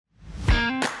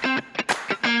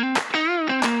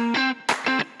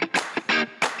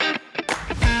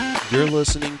You're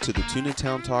listening to the Tuna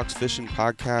Town Talks Fishing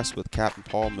Podcast with Captain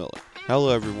Paul Miller. Hello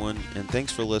everyone, and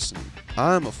thanks for listening.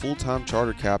 I am a full-time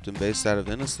charter captain based out of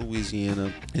Ennis,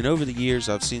 Louisiana, and over the years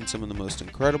I've seen some of the most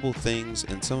incredible things,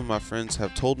 and some of my friends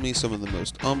have told me some of the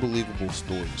most unbelievable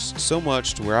stories. So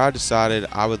much to where I decided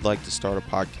I would like to start a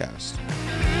podcast.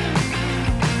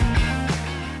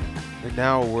 And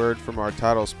now a word from our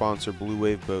title sponsor, Blue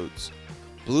Wave Boats.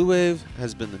 Blue Wave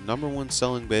has been the #1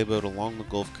 selling bay boat along the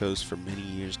Gulf Coast for many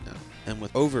years now. And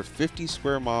with over 50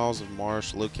 square miles of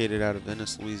marsh located out of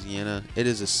Ennis, Louisiana, it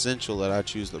is essential that I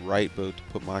choose the right boat to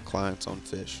put my clients on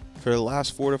fish. For the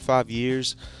last 4 to 5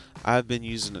 years, I've been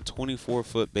using a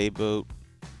 24-foot bay boat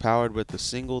powered with a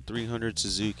single 300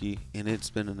 Suzuki, and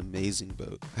it's been an amazing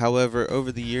boat. However,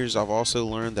 over the years I've also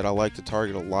learned that I like to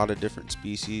target a lot of different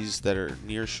species that are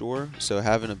near shore, so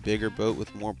having a bigger boat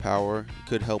with more power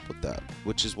could help with that,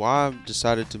 which is why I've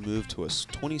decided to move to a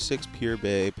 26 Pure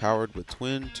Bay powered with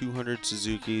twin 200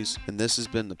 Suzukis, and this has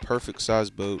been the perfect size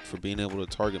boat for being able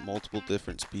to target multiple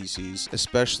different species,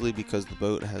 especially because the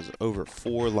boat has over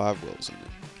 4 live wells in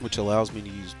it, which allows me to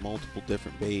use multiple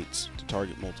different baits to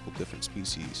target multiple different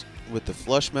species. With the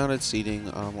flush mounted seating,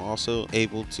 I'm also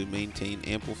able to maintain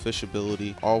ample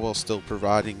fishability, all while still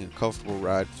providing a comfortable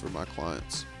ride for my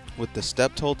clients. With the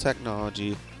step tow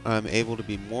technology, I'm able to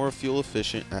be more fuel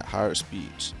efficient at higher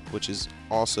speeds, which is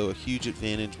also a huge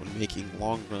advantage when making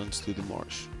long runs through the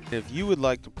marsh. If you would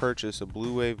like to purchase a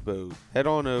Blue Wave boat, head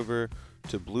on over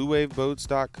to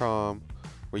bluewaveboats.com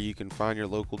where you can find your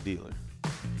local dealer.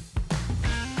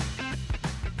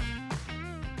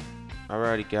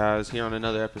 Alrighty guys, here on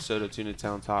another episode of Tuna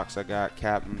Town Talks, I got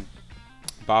Captain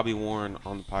Bobby Warren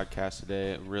on the podcast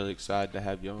today. I'm really excited to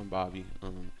have you on, Bobby.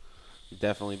 You've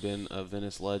definitely been a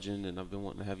Venice legend, and I've been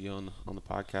wanting to have you on the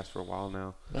podcast for a while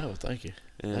now. Oh, thank you.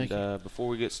 And before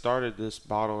we get started, this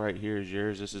bottle right here is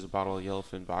yours. This is a bottle of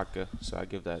Yellowfin vodka, so I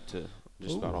give that to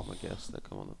just about all my guests that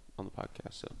come on the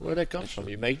podcast. So where that comes from?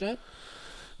 You make that?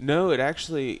 No,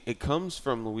 it comes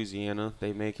from Louisiana.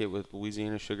 They make it with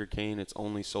Louisiana sugar cane. It's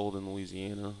only sold in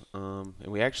Louisiana. And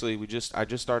I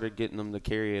just started getting them to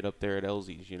carry it up there at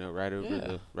Elsie's, right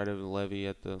over the levee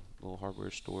at the little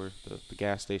hardware store, the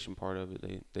gas station part of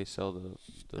it. They sell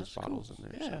those That's bottles cool.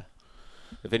 in there. Yeah.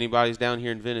 So if anybody's down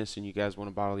here in Venice and you guys want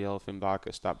a bottle of Yellowfin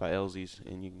vodka, stop by Elsie's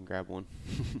and you can grab one.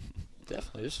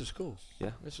 Definitely. This is cool. Yeah.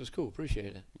 This is cool.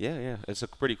 Appreciate it. Yeah. It's a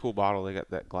pretty cool bottle. They got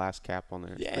that glass cap on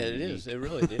there. Yeah, it is. It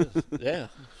really is. Yeah.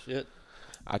 Shit.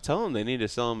 I tell them they need to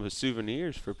sell them as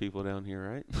souvenirs for people down here,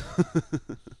 right?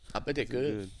 I bet they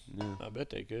could. Yeah. I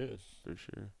bet they could. For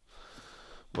sure.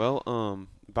 Well,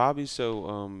 Bobby,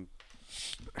 so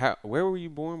where were you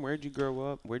born? Where'd you grow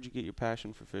up? Where'd you get your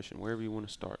passion for fishing? Wherever you want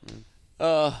to start, man.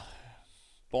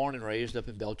 Born and raised up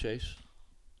in Bellchase.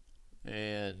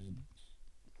 And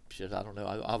shit, I don't know.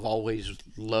 I've always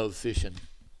loved fishing.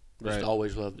 Just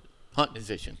always loved hunting and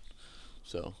fishing.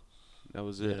 So that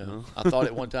was it, huh? I thought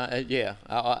at one time,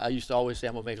 I used to always say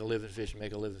I'm going to make a living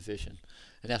fishing.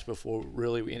 And that's before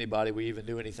really anybody we even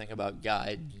knew anything about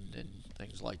guide and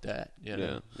things like that.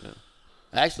 Yeah.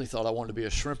 I actually thought I wanted to be a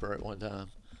shrimper at one time.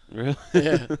 Really?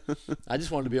 Yeah. I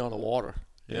just wanted to be on the water,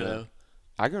 you know.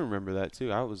 I can remember that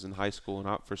too. I was in high school,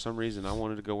 and for some reason I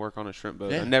wanted to go work on a shrimp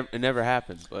boat. Yeah. It never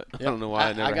happened, but I don't know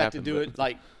why it never happened. I got to do it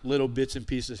like little bits and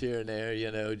pieces here and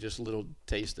there, just a little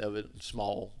taste of it,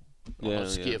 small on a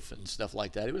skiff and stuff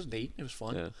like that. It was neat. It was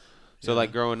fun. Yeah. So,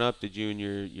 like growing up, did you and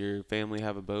your family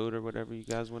have a boat or whatever you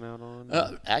guys went out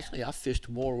on? Actually, I fished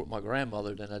more with my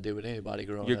grandmother than I did with anybody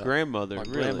growing up. Your grandmother, My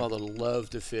really? grandmother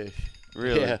loved to fish.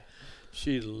 Really? Yeah,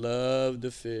 she loved to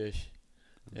fish,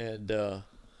 and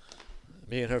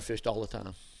me and her fished all the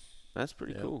time. That's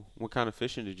pretty cool. What kind of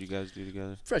fishing did you guys do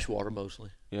together? Freshwater mostly.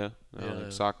 Yeah,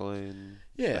 like sockeye and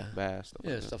bass.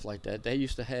 Stuff like that. They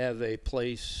used to have a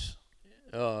place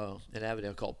in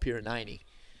Avondale called Pier 90.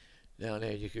 Down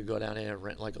there, you could go down there and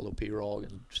rent like a little pirogue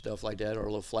and stuff like that, or a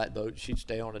little flatboat. She'd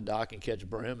stay on the dock and catch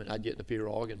brim, and I'd get in the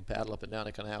pirogue and paddle up and down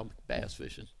the canal bass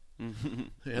fishing.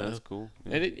 That's cool.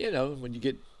 Yeah. And it, when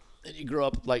you grow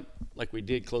up like we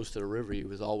did close to the river, you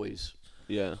was always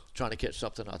trying to catch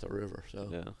something out the river. So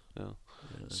yeah.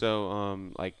 So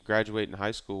like graduating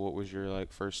high school, what was your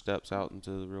first steps out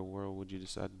into the real world? What did you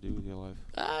decide to do with your life?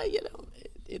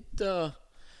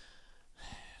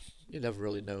 You never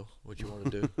really know what you want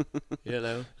to do,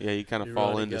 Yeah, you kind of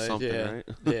fall into something,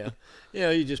 right?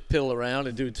 Yeah. You just piddle around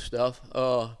and do stuff.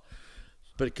 But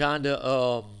it kind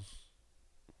of,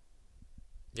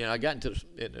 I got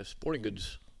into sporting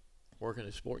goods, working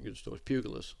at sporting goods stores,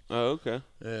 Pugilist. Oh, okay.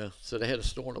 Yeah, so they had a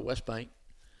store in the West Bank,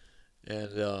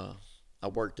 and I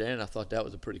worked there, and I thought that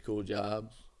was a pretty cool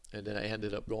job. And then I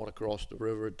ended up going across the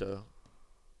river to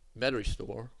Metairie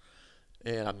store,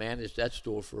 and I managed that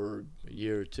store for a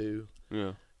year or two.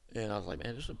 Yeah. And I was like,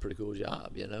 man, this is a pretty cool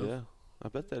job, you know. Yeah. I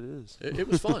bet that is. It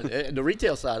was fun. And the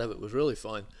retail side of it was really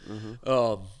fun.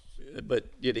 But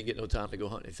you didn't get no time to go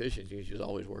hunting and fishing. You was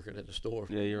always working at the store.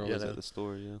 Yeah, you're always you know? at the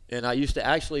store. Yeah. And I used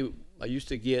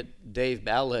to get Dave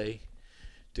Ballet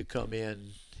to come in,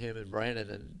 him and Brandon,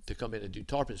 and to come in and do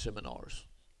tarpon seminars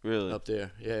Really? up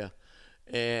there. Yeah.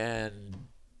 And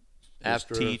Just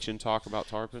after teach and talk about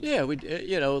tarpon. yeah, we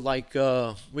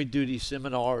we'd do these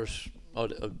seminars,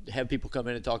 have people come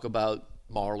in and talk about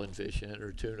marlin fishing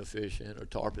or tuna fishing or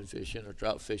tarpon fishing or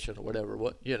trout fishing or whatever,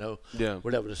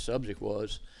 whatever the subject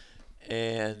was.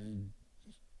 And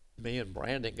me and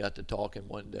Brandon got to talking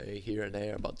one day here and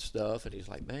there about stuff, and he's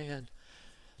like, man,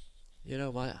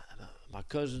 my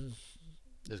cousin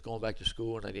is going back to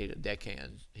school, and I need a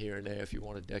deckhand here and there if you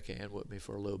want a deckhand with me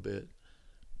for a little bit.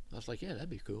 I was like, yeah, that'd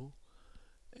be cool.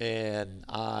 And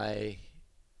I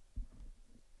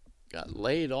got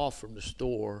laid off from the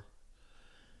store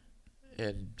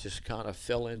and just kind of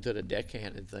fell into the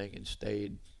deckhanding thing and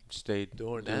stayed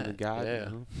doing that. The guide.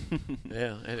 Yeah.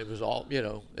 Yeah, and it was all,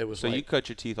 it was So like, you cut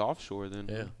your teeth offshore then?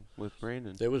 Yeah. With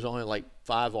Brandon. there was only like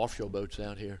 5 offshore boats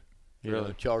down here.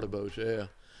 Really? Charter boats, yeah.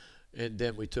 And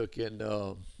then we took in,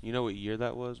 You know what year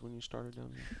that was when you started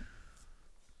down there?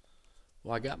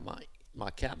 well, I got my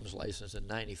captain's license in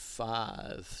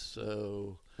 95,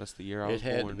 so That's the year I was it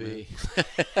had born. to be.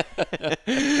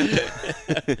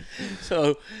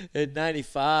 So in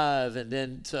 95, and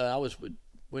then so I was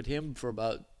with him for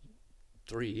about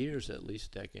 3 years at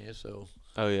least, decade. So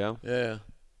Oh yeah. yeah.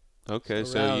 Okay, Around-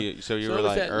 so you it were was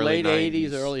like that early late 90s.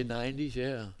 80s, early 90s,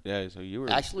 yeah. Yeah, so you were.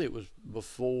 Actually, it was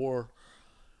before.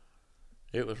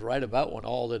 It was right about when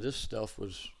all of this stuff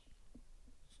was.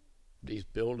 These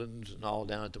buildings and all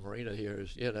down at the marina here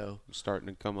is, starting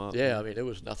to come up. Yeah, I mean, there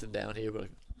was nothing down here but,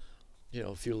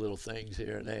 a few little things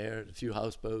here and there, and a few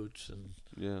houseboats, and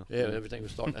Yeah. everything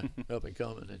was starting to up and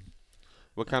coming. And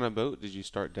What kind of boat did you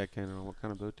start deckhanding on? What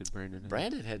kind of boat did Brandon have?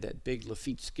 Brandon had that big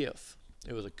Lafitte skiff.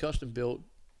 It was a custom-built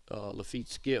Lafitte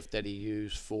skiff that he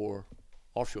used for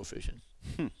offshore fishing.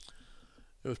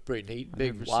 It was pretty neat, I've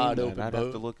big, never wide seen open that. I'd boat.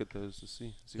 have to look at those to see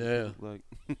what Yeah. they look like.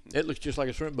 It looks just like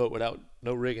a shrimp boat without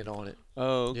no rigging on it.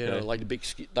 Oh, okay. Like the big,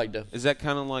 like the Is that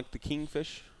kind of like the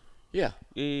kingfish? yeah,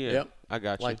 Yeah. Yep. I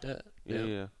got you. like that.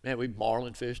 Yeah. Man, we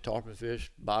marlin fished, tarpon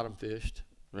fished, bottom fished,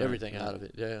 Right, everything right. out of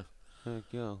it. Yeah. Heck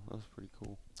yeah, that's pretty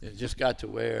cool. It just got to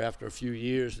where after a few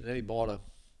years, and then he bought a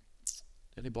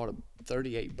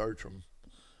 38 Bertram,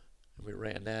 and we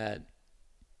ran that.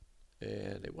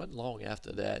 And it wasn't long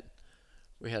after that,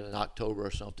 we had an October or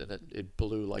something that it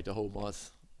blew like the whole month.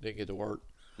 Didn't get to work.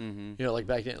 Mm-hmm. Like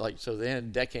back then, so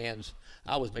then deckhands,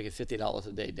 I was making $50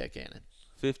 a day deckhanding.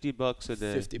 $50 a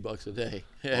day. $50 a day.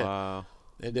 Yeah. Wow.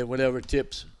 And then whatever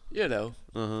tips, Uh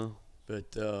huh.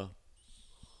 But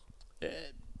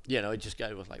it just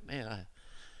got. It was like, man, I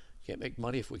can't make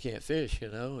money if we can't fish,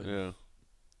 And Yeah.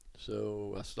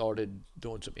 so I started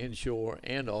doing some inshore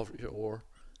and offshore,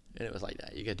 and it was like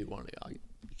that. You got to do one or the other. You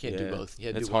can't do both. You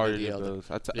had to It's do one hard or to the do other.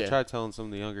 both. I Yeah. tried telling some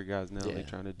of the younger guys now they're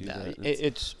trying to do that.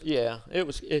 It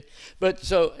was. But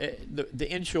so the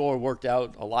inshore worked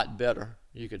out a lot better.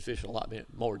 You could fish a lot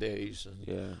more days. And,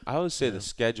 Yeah, I always say Yeah. the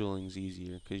scheduling's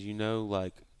easier because you know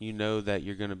that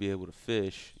you're going to be able to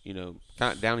fish. Kind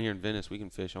of down here in Venice, we can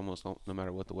fish almost no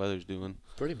matter what the weather's doing.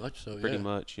 pretty much so. Pretty yeah.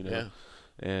 much, Yeah.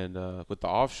 And with the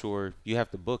offshore, you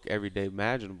have to book every day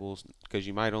imaginables because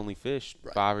you might only fish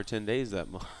Right. 5 or 10 days that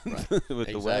month Right. with the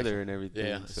Exactly. weather and everything.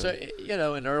 Yeah. So,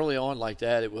 And early on like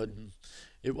that, it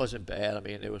wasn't bad. I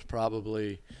mean, it was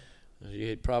probably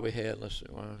you probably had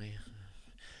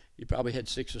you probably had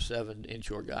 6 or 7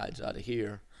 inshore guides out of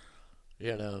here,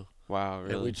 wow, and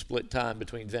really? we'd split time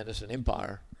between Venice and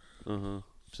Empire. Uh-huh.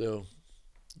 So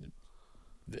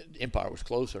the Empire was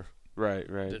closer Right.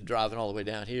 than driving all the way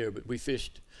down here. But we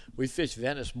fished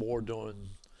Venice more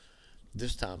during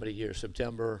this time of the year,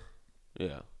 September,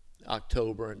 Yeah,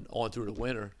 October, and on through the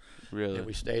winter. really. And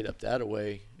we stayed up that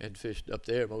way and fished up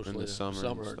there mostly In the summer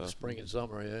and and stuff. spring and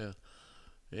summer.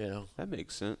 Yeah, That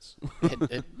makes sense.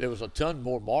 it was a ton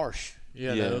more marsh.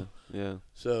 Yeah.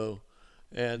 So,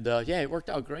 and it worked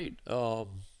out great. I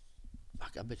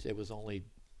bet there was only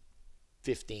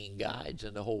 15 guides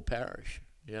in the whole parish.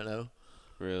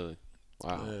 Really.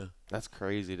 Wow. Yeah. That's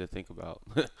crazy to think about.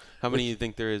 How many do you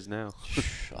think there is now?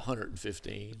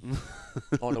 115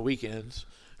 on the weekends.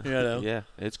 Yeah,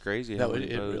 it's crazy. No, how many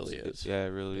it boats. really is. Yeah, it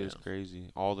really is Yeah.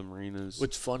 crazy. All the marinas.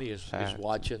 What's funny is packed.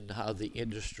 watching how the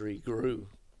industry grew.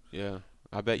 Yeah,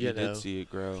 I bet you You know. did see it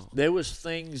grow. There was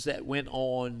things that went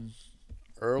on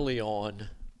early on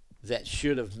that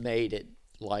should have made it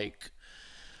like,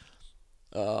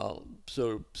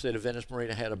 so say the Venice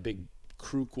Marina had a big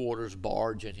crew quarters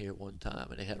barge in here at one time,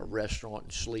 and they had a restaurant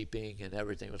and sleeping and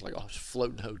everything. It was like a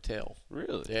floating hotel.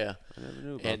 Really? Yeah. I never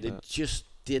knew about And that. it just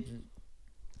didn't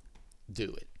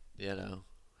do it,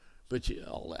 But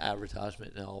all the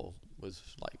advertisement and all was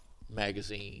like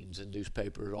magazines and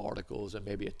newspaper articles and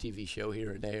maybe a TV show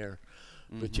here and there.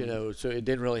 But, so it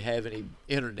didn't really have any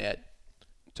internet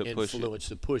to influence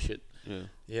to push it. Yeah.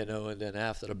 And then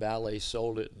after the ballet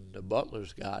sold it and the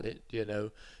Butlers got it,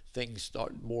 things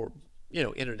started more,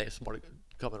 internet started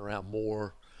coming around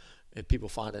more and people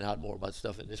finding out more about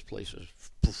stuff. And this place was,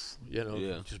 poof,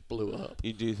 just blew up.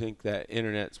 You do think that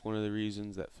internet's one of the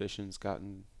reasons that fishing's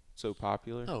gotten so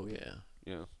popular? Oh, yeah.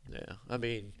 Yeah. Yeah. I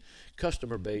mean,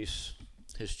 customer base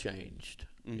has changed,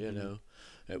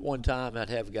 At one time, I'd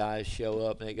have guys show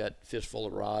up and they got fistful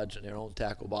of rods in their own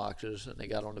tackle boxes, and they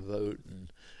got on the boat,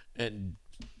 and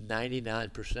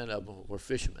 99% of them were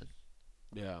fishermen.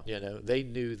 Yeah. They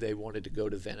knew they wanted to go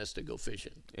to Venice to go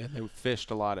fishing. And they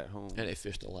fished a lot at home. And they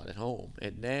fished a lot at home.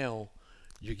 And now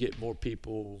you get more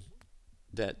people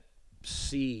that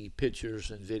see pictures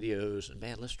and videos, and,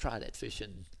 man, let's try that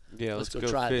fishing. Yeah, let's go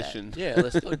try fishing. That. Yeah,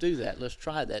 let's go do that. Let's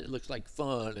try that. It looks like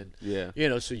fun.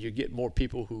 And, so you get more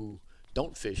people who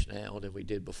don't fish now than we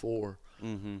did before,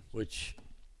 which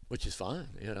is fine,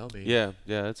 Yeah,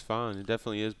 it's fine. It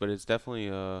definitely is, but it's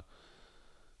definitely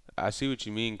I see what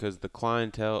you mean, because the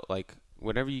clientele, like,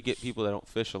 whenever you get people that don't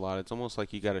fish a lot, it's almost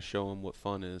like you got to show them what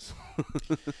fun is.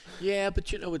 Yeah, but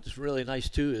what's really nice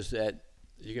too is that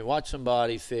you can watch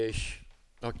somebody fish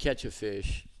or catch a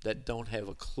fish that don't have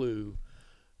a clue.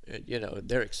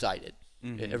 They're excited.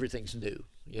 Everything's new.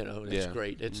 And it's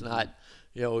great. It's not,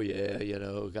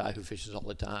 a guy who fishes all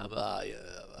the time,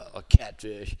 a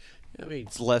catfish. I mean,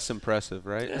 it's less impressive,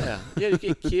 right? Yeah. You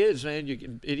get kids, man.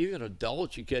 Even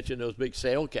adults, you catching those big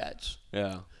sail cats.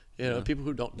 Yeah. People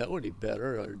who don't know any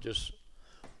better are just,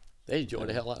 they enjoy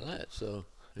the hell out of that. So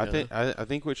I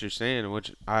think what you're saying,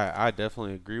 which I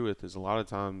definitely agree with, is a lot of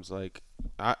times, like,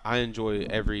 I enjoy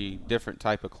every different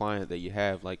type of client that you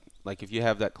have. Like if you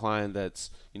have that client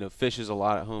that's, fishes a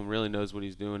lot at home, really knows what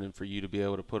he's doing, and for you to be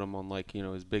able to put him on, like,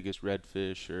 his biggest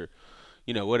redfish or,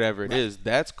 whatever it is,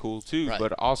 that's cool too. Right.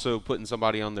 But also putting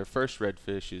somebody on their first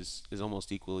redfish is almost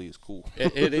equally as cool.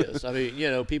 It is. I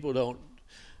mean, people don't,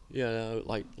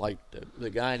 like the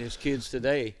guy and his kids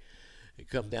today, they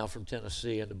come down from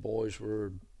Tennessee, and the boys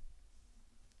were,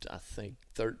 I think,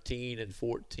 13 and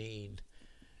 14.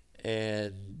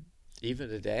 And even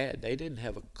the dad, they didn't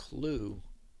have a clue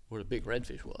where the big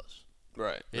redfish was.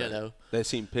 Right. They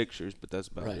seen pictures, but that's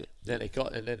about it. Then they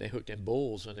caught, and then they hooked in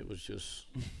bulls, and it was just,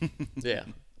 yeah.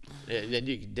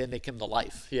 Then they come to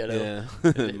life, Yeah.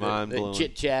 Mind blowing.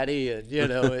 Chit chatty, and yeah.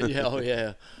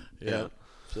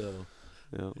 So,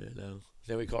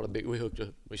 then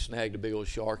we snagged a big old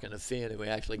shark in a fin, and we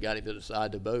actually got him to the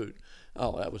side of the boat.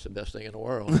 Oh, that was the best thing in the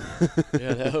world.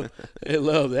 They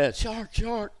love that shark.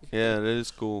 Yeah, that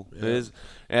is cool. Yeah. It is.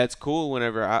 And it's cool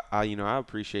whenever I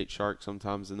appreciate shark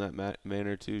sometimes in that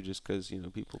manner too, just because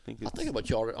people think it's. I think about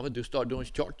charter. I'm gonna start doing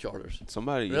shark charters.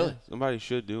 Somebody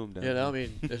should do them. Down I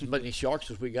mean, there's many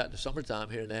sharks as we got in the summertime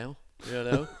here now.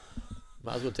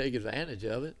 Might as well take advantage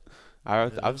of it.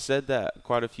 I've said that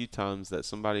quite a few times, that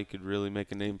somebody could really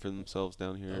make a name for themselves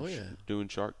down here doing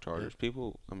shark charters. Yeah.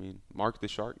 People, Mark the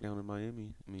Shark down in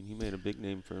Miami, he made a big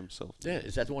name for himself. Yeah,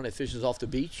 is that the one that fishes off the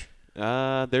beach?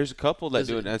 There's a couple that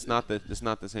do it. It's not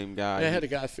the same guy. I had a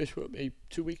guy fish with me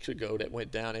 2 weeks ago that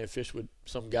went down there and fished with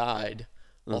some guide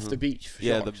off the beach for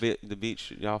sharks. the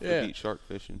beach off the beach shark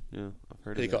fishing. Yeah, I've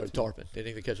heard of that. They caught a tarpon. They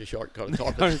didn't even catch a shark. Caught a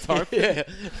tarpon. Caught a tarpon? Yeah.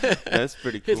 That's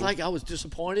pretty cool. It's like I was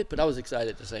disappointed, but I was excited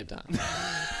at the same time.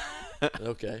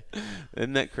 Okay.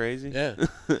 Isn't that crazy? Yeah.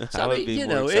 I would be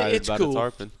more excited it's about cool. a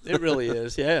tarpon. It really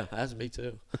is. Yeah, that's me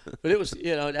too. But it was,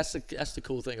 that's the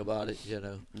cool thing about it.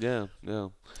 Yeah.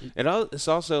 It's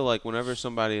also like whenever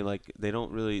somebody, like, they've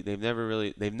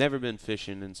never been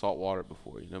fishing in salt water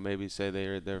before. Maybe say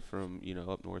they're from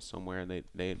up north somewhere, and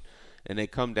they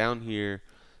come down here,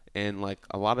 and like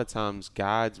a lot of times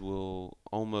guides will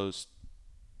almost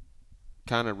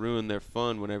kind of ruin their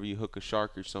fun whenever you hook a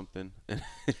shark or something.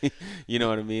 You know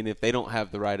what I mean? If they don't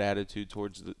have the right attitude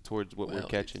towards what we're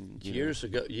catching. Years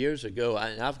ago,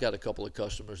 I've got a couple of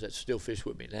customers that still fish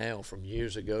with me now from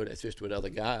years ago that fished with other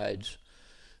guides.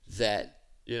 That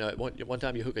one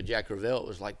time you hook a Jack Crevalle, it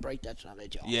was like, break that son of a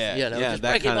bitch off. Just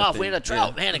break him off. We had a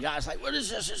trout, man. The guy's like, what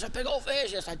is this? It's a big old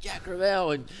fish. It's a Jack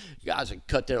Crevalle. And guys would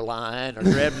cut their line or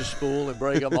grab the spool and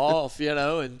break them off.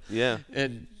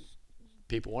 And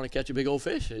people want to catch a big old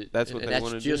fish. That's what they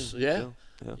want to do. Yeah.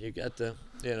 Yeah. You got the,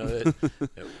 you know.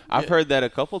 I've heard that a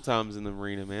couple times in the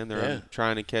marina, man. They're Yeah.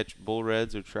 trying to catch bull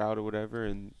reds or trout or whatever,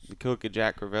 and they cook a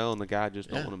Jack Crevalle, and the guy just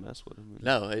don't want to mess with them.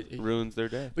 No, it ruins their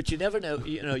day. But you never know.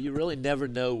 You know, you really never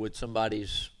know what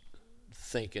somebody's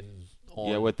thinking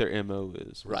on. Yeah, what their MO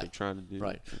is, what Right. they're trying to do.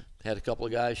 Right. Had a couple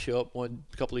of guys show up a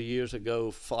couple of years ago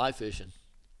fly fishing.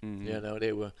 Mm-hmm. You know,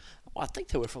 they were. I think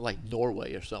they were from like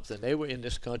Norway or something. They were in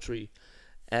this country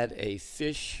at a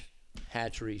fish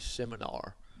hatchery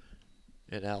seminar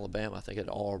in Alabama, I think at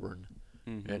Auburn,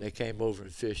 and they came over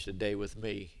and fished a day with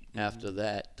me after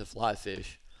that to fly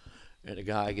fish. And the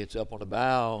guy gets up on the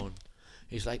bow and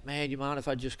he's like, "Man, you mind if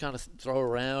I just kind of throw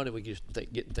around and we just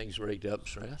getting things rigged up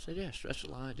straight?" I said, "Yeah, stretch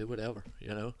the line, do whatever,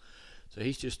 you know." So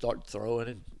he's just started throwing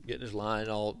and getting his line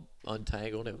all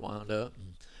untangled and wound up.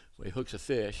 And when he hooks a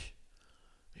fish,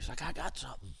 he's like, "I got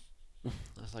something."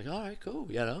 I was like, "All right, cool,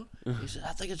 you know." He said,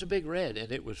 "I think it's a big red,"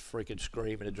 and it was freaking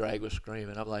screaming. The drag was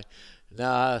screaming. I'm like,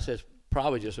 "Nah," I said, "It's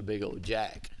probably just a big old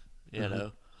jack, you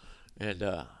know." And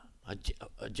a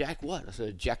jack what? I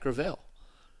said, "Jack Crevalle."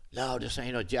 "No, this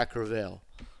ain't a Jack Crevalle."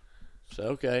 So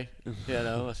okay, you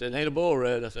know. I said, "It ain't a bull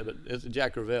red." I said, "But it's a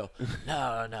Jack Crevalle."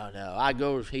 No. I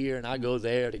go here and I go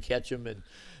there to catch them, and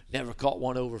never caught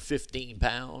one over 15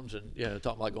 pounds, and you know,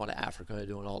 talking about going to Africa and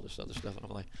doing all this other stuff. And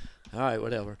I'm like, all right,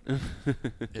 whatever.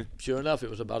 And sure enough, it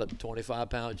was about a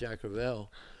 25-pound Jack Crevalle.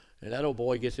 And that old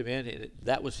boy gets him in, and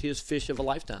that was his fish of a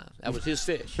lifetime. That was his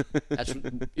fish. That's,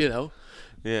 you know.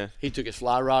 Yeah. He took his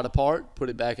fly rod apart, put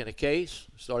it back in a case,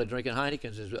 started drinking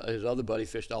Heineken's. His other buddy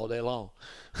fished all day long.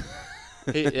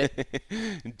 Did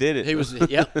it. He was,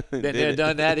 yep. Been there,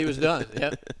 done that. He was done.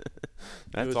 Yep.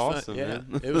 That's awesome, yeah.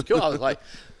 man. It was cool. I was like,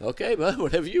 okay, bud,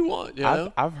 whatever you want. You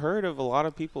know? I've heard of a lot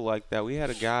of people like that. We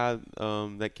had a guy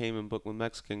that came and booked with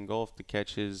Mexican Gulf to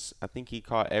catch I think he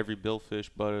caught every billfish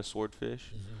but a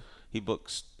swordfish. He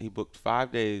booked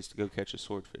 5 days to go catch a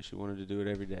swordfish. He wanted to do it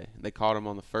every day. They caught him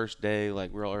on the first day,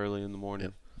 like real early in the morning.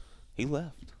 Yep. He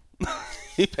left.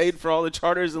 He paid for all the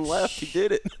charters and left. He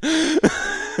did it.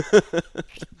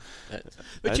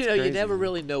 But you know, crazy, you never man.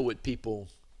 really know what people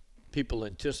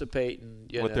anticipate and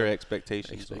What their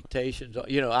expectations are.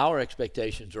 You know, our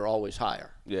expectations are always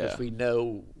higher. Yeah. Because we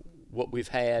know what we've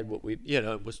had,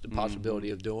 what's the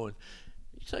possibility of doing.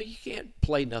 So you can't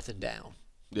play nothing down.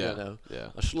 Yeah. You know, Yeah.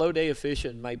 a slow day of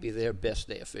fishing might be their best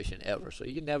day of fishing ever. So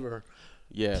you can never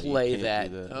play you that.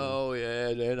 can't do that. Oh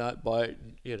yeah, they're not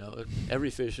biting. You know, every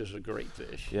fish is a great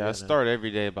fish. Yeah, I start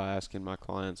every day by asking my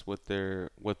clients what their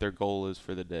goal is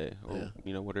for the day, or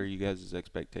what are you guys'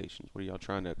 expectations? What are y'all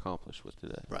trying to accomplish with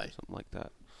today? Right. Something like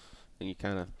that, and you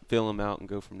kind of fill them out and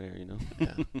go from there. You know.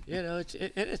 Yeah. You know,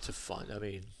 it's a fun. I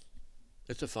mean,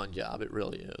 it's a fun job. It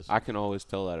really is. I can always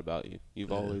tell that about you.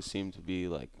 You've always seemed to be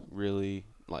like really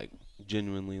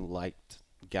genuinely liked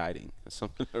guiding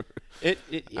something.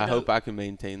 I hope I can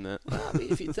maintain that. I mean,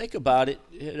 if you think about it,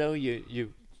 you know,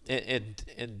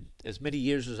 and as many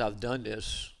years as I've done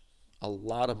this, a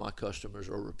lot of my customers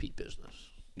are repeat business.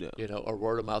 Yeah. You know, or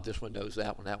word of mouth. This one knows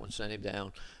that one sent him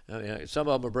down. I mean, some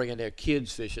of them are bringing their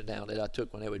kids fishing down that I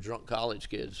took when they were drunk college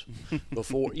kids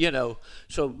before. You know,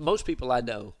 so most people I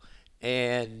know,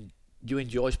 and you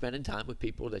enjoy spending time with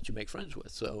people that you make friends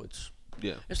with. So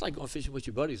it's like going fishing with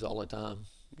your buddies all the time.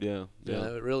 Yeah. You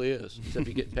know, it really is. Except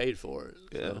you're getting paid for it.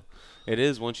 Yeah. So. It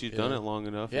is once you've done it long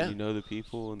enough Yeah. and you know the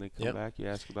people and they come back, you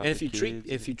ask about and the kids.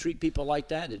 if you treat people like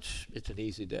that, it's an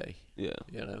easy day. Yeah.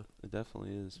 You know. It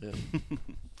definitely is. Yeah.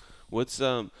 What's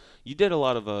you did a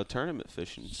lot of tournament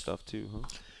fishing stuff too,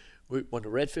 huh? When the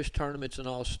redfish tournaments and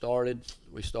all started,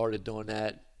 we started doing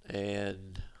that,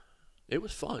 and it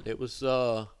was fun. It was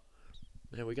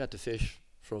man, we got to fish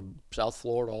from South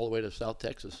Florida all the way to South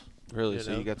Texas. Really? You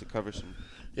So know? you got to cover some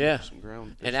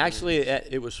ground. And actually,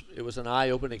 it was an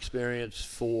eye-opening experience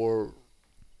for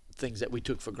things that we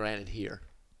took for granted here.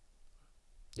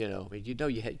 You know, I mean,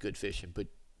 you had good fishing, but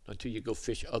until you go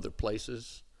fish other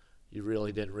places, you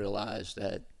really didn't realize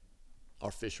that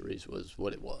our fisheries was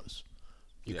what it was.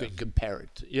 You couldn't compare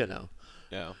it to, you know.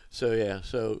 Yeah. So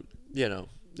you know,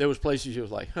 there was places you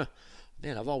was like, huh,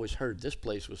 man, I've always heard this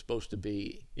place was supposed to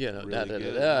be, you know, Really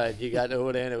good. and you got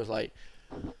over there and it was like,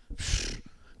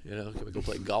 you know, can we go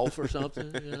play golf or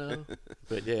something, you know?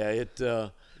 But yeah, it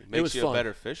makes was you fun. a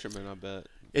better fisherman, I bet.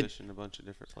 Fishing a bunch of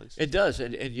different places. It does,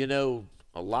 and you know,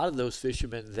 a lot of those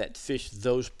fishermen that fish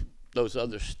those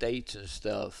other states and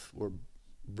stuff were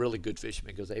really good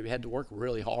fishermen because they had to work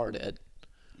really hard at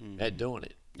doing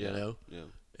it, you know. Yeah.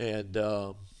 And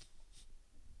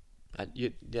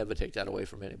you never take that away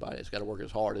from anybody. It's got to work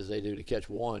as hard as they do to catch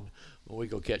one when we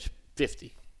go catch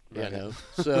 50, you Right. know.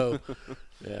 So,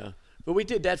 yeah. But we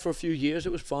did that for a few years.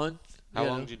 It was fun. How you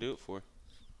long know. did you do it for?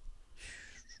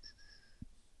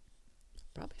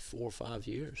 Probably 4 or 5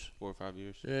 years. 4 or 5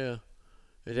 years. Yeah.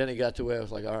 And then it got to where I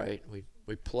was like, all right, we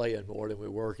playing more than we're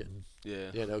working.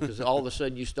 Yeah. You know, because all of a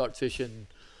sudden you start fishing.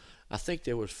 I think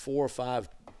there was 4 or 5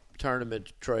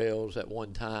 tournament trails at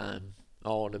one time,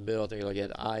 all in the middle. I think like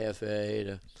at IFA,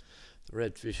 the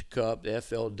Redfish Cup, the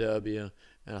FLW,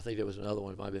 and I think there was another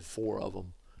one. It might have been 4 of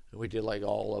them. And we did like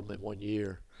all of them in 1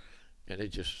 year. And it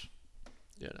just,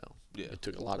 you know, it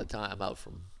took a lot of time out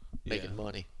from making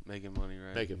money. Making money,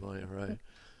 right? Making money, right.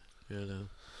 You know.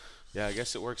 Yeah, I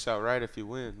guess it works out right if you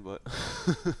win, but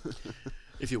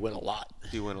if you win a lot.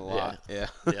 If you win a lot, yeah.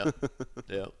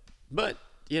 Yeah. But,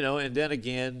 you know, and then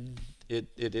again, it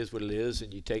is what it is,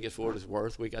 and you take it for what it's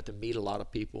worth. We got to meet a lot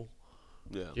of people.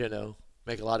 Yeah. You know,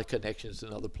 make a lot of connections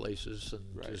in other places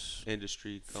and just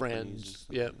industry friends.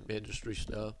 Yeah, industry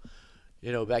stuff.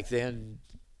 You know, back then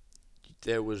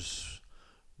there was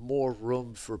more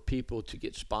room for people to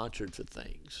get sponsored for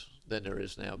things than there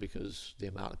is now because the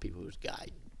amount of people who's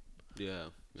guiding. Yeah.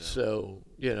 So,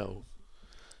 you know.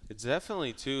 It's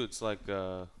definitely, too, it's like,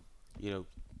 you know,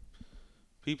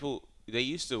 people, they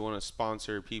used to want to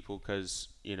sponsor people because,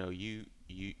 you know, you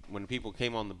when people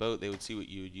came on the boat, they would see what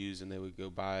you would use and they would go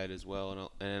buy it as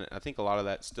well. And I think a lot of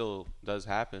that still does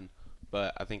happen.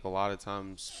 But I think a lot of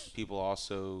times people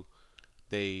also,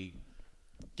 they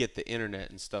get the internet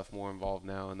and stuff more involved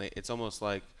now. And it's almost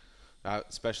like,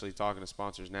 especially talking to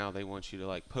sponsors now, they want you to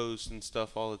like post and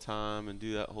stuff all the time and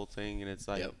do that whole thing. And it's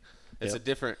like, it's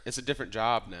a different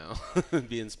job now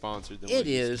being sponsored than it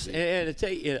is. And to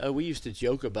tell you, we used to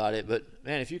joke about it, but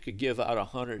man, if you could give out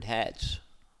 100 hats,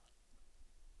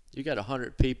 you got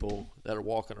 100 people that are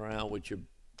walking around with your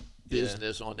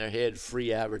business on their head,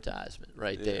 free advertisement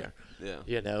right there. Yeah.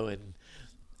 You know, and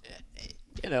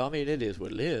you know, I mean, it is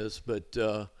what it is, but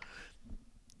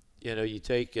you know, you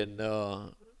take and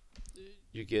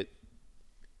you get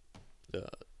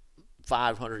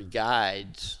 500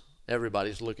 guides.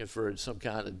 Everybody's looking for some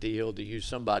kind of deal to use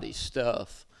somebody's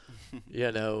stuff.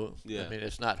 You know, I mean,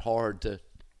 it's not hard to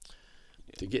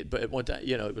get. But at one time,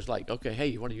 you know, it was like, okay, hey,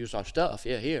 you want to use our stuff?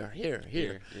 Yeah, here.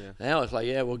 Yeah. Now it's like,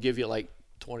 yeah, we'll give you like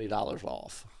 $20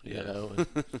 off. You know,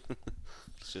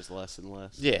 it's just less and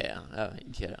less. Yeah,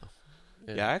 you know.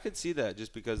 Yeah, I could see that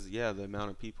just because, the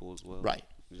amount of people as well. Right.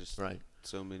 Just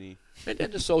so many. And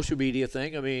then the social media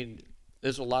thing. I mean,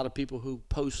 there's a lot of people who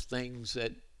post things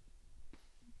that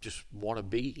just want to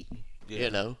be, you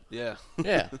know. Yeah.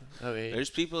 Yeah. I mean, there's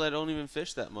people that don't even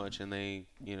fish that much, and they,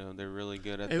 you know, they're really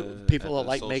good at the people at that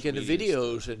like making the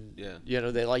videos stuff. and you know,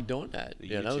 they like doing that. The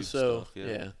you YouTube know, so stuff,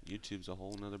 YouTube's a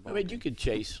whole nother ball. I mean, you can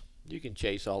chase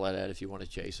all that if you want to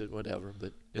chase it, whatever.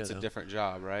 But it's a different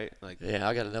job, right? Like, yeah,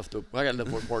 I got enough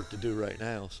work to do right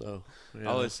now. So I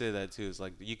always say that too. It's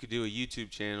like you could do a YouTube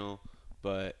channel,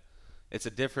 but it's a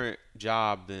different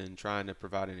job than trying to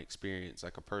provide an experience,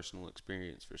 like a personal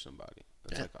experience for somebody.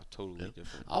 That's like a totally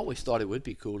different. I always thought it would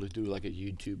be cool to do like a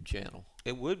YouTube channel.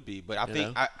 It would be, but I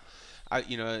think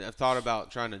you know, I've thought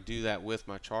about trying to do that with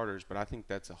my charters, but I think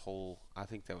that's I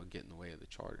think that would get in the way of the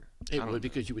charter. It would,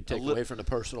 because you would take away from the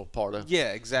personal part of.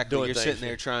 Yeah, exactly. You're sitting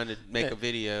there trying to make a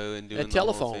video and doing the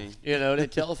telephone. Whole thing. You know, the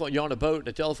telephone. You're on a boat and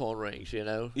the telephone rings. You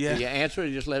know. Yeah. Do you answer it?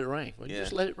 You just let it ring. Well,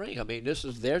 just let it ring. I mean, this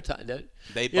is their time.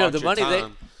 They bought your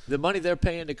time. The money they're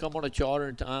paying to come on a charter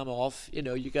and time off. You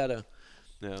know, you gotta.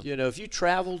 Yeah. You know, if you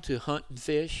travel to hunt and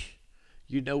fish,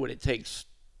 you know what it takes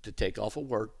to take off of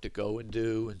work to go and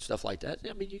do and stuff like that.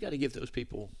 I mean, you got to give those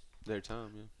people their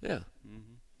time. Yeah.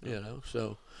 Mm-hmm. You know,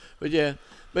 so, but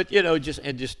you know,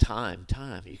 just time.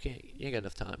 You ain't got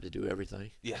enough time to do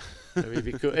everything. Yeah. I mean, it'd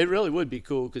be cool. It really would be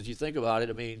cool because you think about it.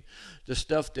 I mean, the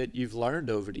stuff that you've learned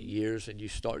over the years and you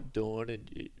start doing,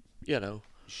 and you know,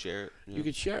 share it. You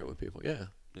could share it with people. Yeah.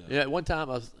 Yeah. One time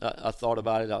I thought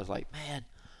about it. I was like, man,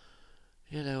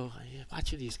 you know,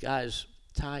 watching these guys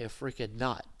tie a freaking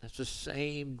knot. That's the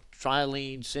same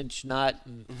trilene cinch knot,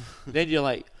 and then you're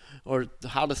like, or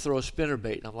how to throw a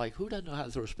spinnerbait. And I'm like, who doesn't know how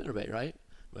to throw a spinnerbait, right?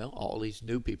 Well, all these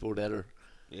new people that are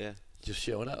just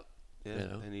showing up. Yeah, you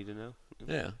know? They need to know.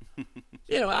 Yeah.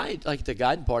 You know, I like the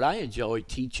guiding part. I enjoy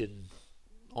teaching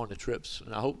on the trips,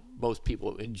 and I hope most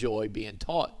people enjoy being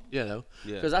taught, you know,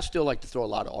 because I still like to throw a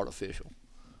lot of artificial,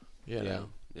 you know.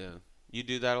 Yeah. You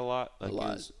do that a lot? Like a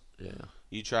lot, yeah.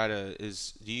 You try to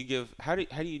how do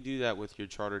you do that with your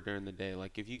charter during the day?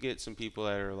 Like if you get some people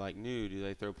that are like new, do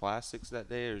they throw plastics that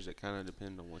day, or does it kind of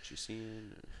depend on what you're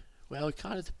seeing? Or? Well, it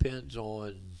kind of depends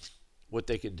on what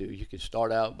they can do. You can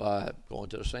start out by going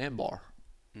to the sandbar.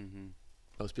 Mm-hmm.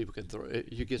 Most people can throw.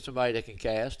 You get somebody that can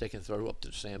cast, they can throw up to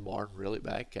the sandbar and reel it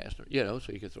back, cast it.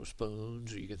 So you can throw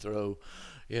spoons, or you can throw,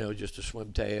 just a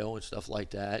swim tail and stuff like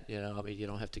that. I mean, you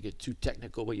don't have to get too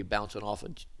technical where you're bouncing off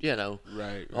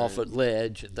off a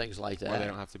ledge and things like that. Or they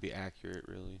don't have to be accurate,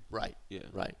 really. Right. Yeah.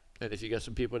 Right. And if you got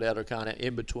some people that are kind of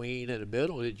in between and in the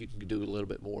middle, then you can do a little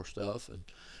bit more stuff. And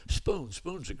spoons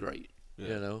are great.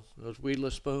 Yeah. Those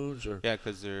weedless spoons are. Yeah,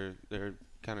 because they're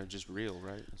kind of just reel,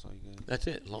 right? That's all you got. That's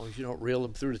it. As long as you don't reel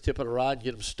them through the tip of the rod and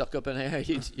get them stuck up in there,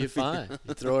 you're fine.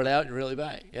 You throw it out and reel it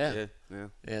back. Yeah. Yeah.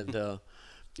 And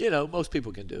most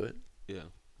people can do it. Yeah.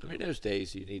 I mean, there's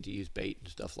days you need to use bait and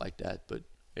stuff like that, but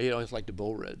it's like the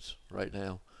bull reds right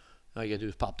now. All you gotta do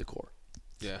is pop the cork.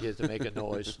 Yeah. You have to make a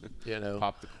noise.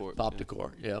 Pop the cork. Pop the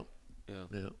cork. Yeah.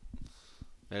 Yeah.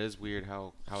 That is weird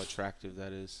how attractive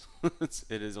that is.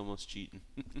 It is almost cheating.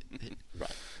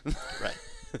 Right.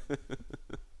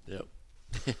 Yep.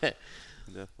 It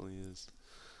definitely is.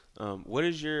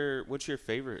 What's your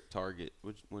favorite target?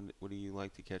 What do you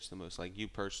like to catch the most? Like you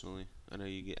personally, I know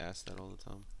you get asked that all the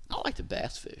time. I like to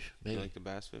bass fish. You like the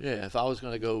bass fish? Yeah. If I was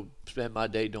gonna go spend my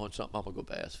day doing something, I'm gonna go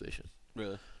bass fishing.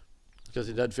 Really? Because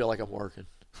it doesn't feel like I'm working.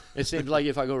 It seems like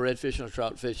if I go red fishing or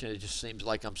trout fishing, it just seems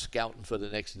like I'm scouting for the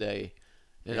next day.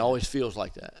 And It always feels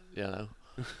like that,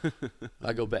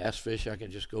 I go bass fishing, I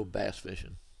can just go bass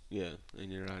fishing. Yeah,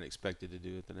 and you're not expected to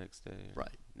do it the next day.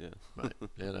 Right. Yeah. Right.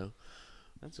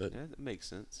 That makes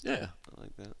sense. Yeah. I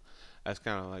like that. That's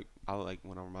kind of like, I like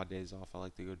when on my days off, I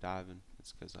like to go diving.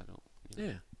 It's because I don't.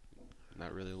 I'm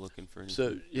not really looking for anything.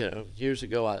 So years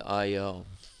ago, I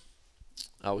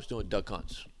was doing duck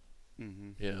hunts.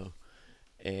 Mm-hmm.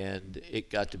 And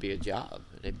it got to be a job,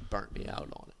 and it burnt me out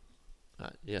on it.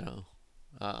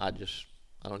 I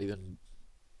don't even.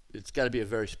 It's got to be a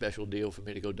very special deal for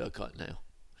me to go duck hunting now.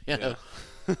 Yeah.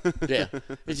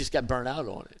 It just got burnt out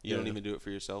on it. You don't even do it for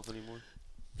yourself anymore?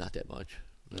 Not that much.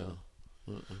 No.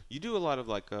 You do a lot of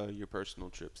like your personal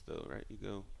trips though, right? You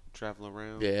go travel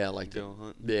around. Yeah, I like to go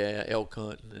hunt. Yeah, elk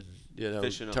hunting and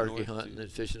Fishing turkey up north, hunting too.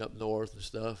 and fishing up north and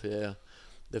stuff. Yeah,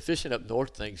 the fishing up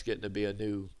north thing's getting to be a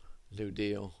new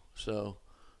deal. So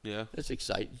Yeah. it's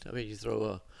exciting. I mean, you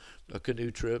throw a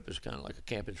canoe trip. It's kind of like a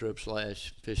camping trip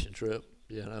 / fishing trip.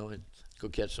 And go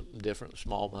catch something different,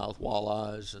 smallmouth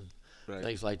walleyes and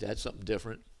things like that. Something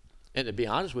different. And to be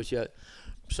honest with you,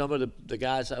 some of the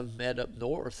guys I've met up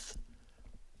north,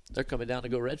 they're coming down to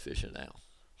go red fishing now.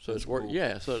 So it's work. Cool.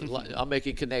 Yeah. So I'm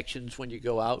making connections when you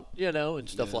go out, and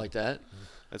stuff like that.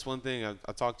 That's one thing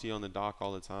I talk to you on the dock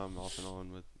all the time, off and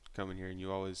on with coming here, and you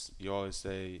always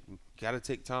say, "Got to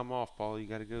take time off, Paul. You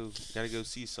got to go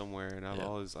see somewhere." And I've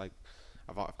always like,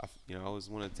 I always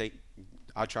want to take.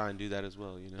 I try and do that as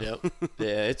well. Yep. Yeah,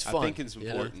 it's fun. I think it's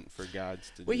important for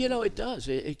guides to. Well, do that. it does.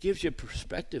 It gives you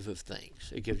perspective of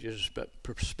things. It gives you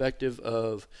perspective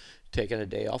of taking a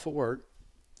day off of work,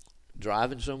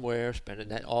 driving somewhere,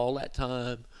 spending all that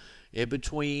time in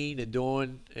between, and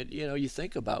doing. And you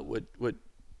think about what.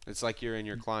 It's like you're in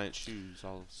your client's shoes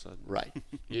all of a sudden. Right.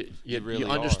 You really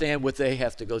understand what they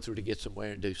have to go through to get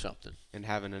somewhere and do something. And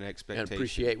having an expectation. And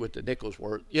appreciate what the nickels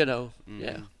worth. Mm-hmm.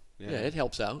 Yeah, it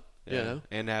helps out. Yeah.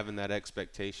 And having that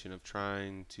expectation of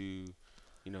trying to,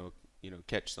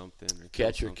 catch something or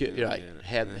catch or something, right.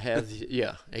 Exactly.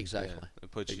 Yeah, it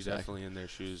puts you definitely in their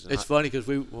shoes. It's funny because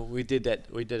when we did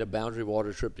a boundary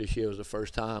water trip this year. It was the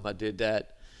first time I did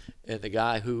that, and the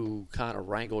guy who kind of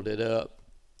wrangled it up,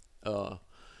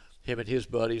 him and his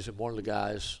buddies, and one of the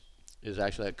guys is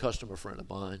actually a customer friend of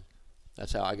mine.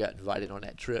 That's how I got invited on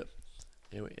that trip.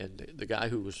 And the guy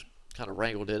who was kind of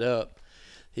wrangled it up,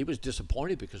 he was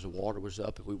disappointed because the water was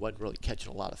up and we wasn't really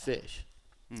catching a lot of fish.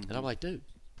 Mm-hmm. And I'm like, dude,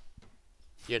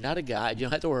 you're not a guide. You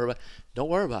don't have to worry about it. Don't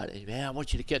worry about it. Man, I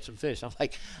want you to catch some fish. I'm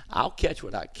like, I'll catch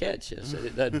what I catch. I said,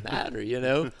 it doesn't matter,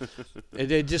 And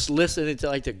then just listening to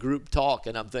like the group talk,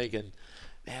 and I'm thinking,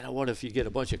 man, I wonder if you get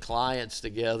a bunch of clients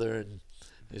together and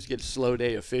just get a slow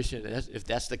day of fishing. And if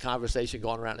that's the conversation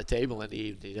going around the table in the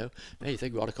evening, man, you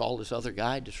think we ought to call this other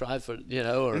guy to try for,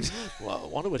 or well, I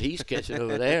wonder what he's catching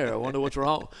over there. I wonder what's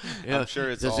wrong. I'm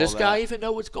sure it's does all this that. guy even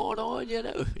know what's going on?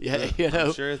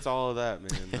 I'm sure it's all of that,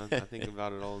 man. I think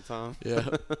about it all the time. Yeah.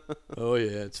 Oh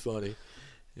yeah, it's funny.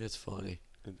 It's funny.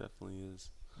 It definitely is.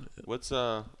 What's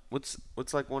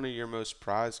like one of your most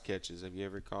prized catches? Have you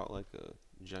ever caught like a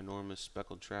ginormous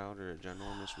speckled trout or a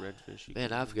ginormous redfish?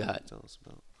 Man, I've got. Tell us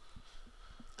about.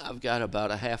 I've got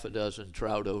about a half a dozen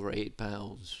trout over 8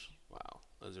 pounds. Wow,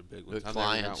 those are big ones. With I've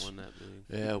clients. never got one that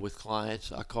big. Yeah, with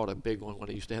clients. I caught a big one when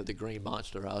I used to have the green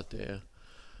monster out there.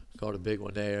 Caught a big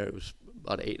one there. It was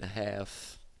about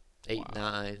 8.5, 8,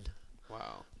 9.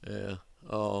 Wow. Yeah.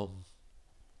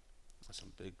 That's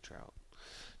some big trout.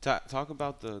 Talk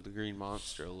about the green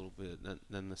monster a little bit,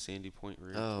 then the Sandy Point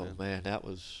rig. Oh man, that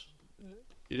was.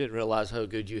 You didn't realize how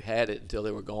good you had it until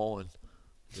they were gone.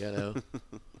 You know.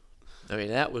 I mean,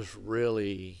 that was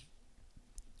really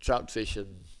trout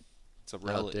fishing It's a out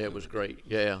relic. there. It was great.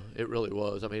 Yeah, it really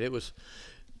was. I mean, it was.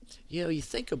 You know, you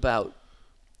think about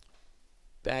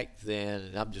back then,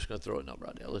 and I'm just going to throw a number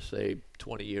out there. Let's say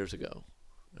 20 years ago.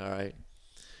 All right.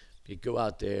 You go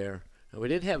out there. And we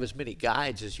didn't have as many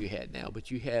guides as you had now, but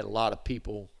you had a lot of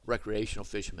people, recreational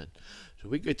fishermen. So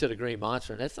we get to the Green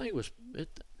Monster, and that thing was,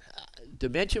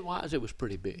 dimension-wise, it was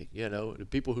pretty big. You know, the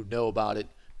people who know about it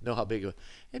know how big it was.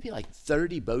 It'd be like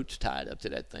 30 boats tied up to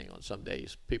that thing on some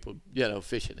days. People, you know,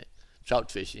 fishing it,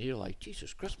 trout fishing. You're like,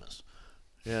 Jesus Christmas.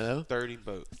 You know? 30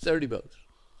 boats. 30 boats.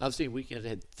 I've seen weekends that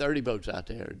had 30 boats out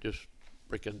there just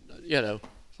freaking, you know.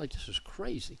 It's like, this is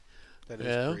crazy. That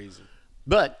is crazy.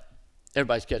 But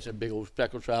everybody's catching a big old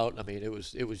speckled trout. I mean, it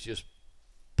was just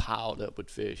piled up with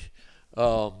fish.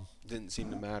 Didn't seem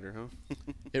to matter, huh?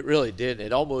 It really did.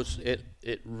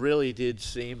 It really did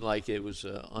seem like it was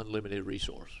an unlimited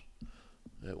resource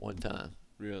at one time.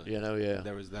 Really? You know, yeah.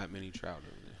 There was that many trout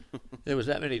over there. There was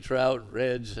that many trout and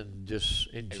reds and just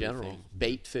in general, Everything.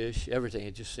 bait fish, everything.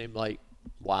 It just seemed like,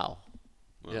 wow.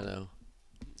 You know,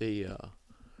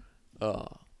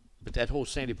 but that whole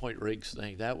Sandy Point rigs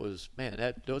thing, that was, man,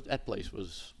 that place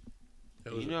was.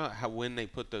 You know how when they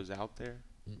put those out there?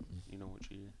 You know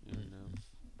what year? You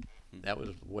know? That was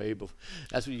way before.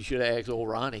 That's what you should have asked old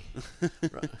Ronnie.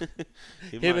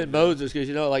 He Him might and know. Moses, because,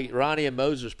 you know, like Ronnie and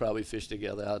Moses probably fished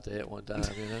together out there at one time,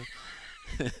 you know.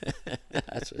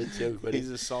 That's a joke, but He's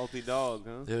a salty dog,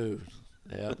 huh? dude,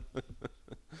 yeah.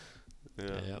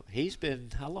 Yeah. Yeah. He's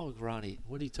been, how long, Ronnie,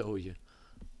 what he told you?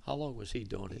 How long was he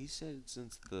doing He it? said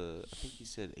since I think he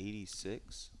said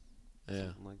 86, Yeah.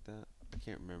 something like that. I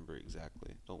can't remember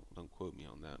exactly. Don't quote me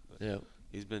on that, but Yeah.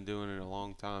 he's been doing it a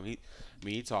long time.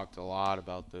 He talked a lot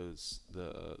about the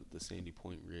Sandy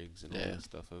Point rigs and all Yeah. that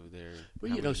stuff over there. Well,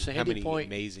 How you know, many- how Sandy many Point-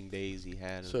 amazing days he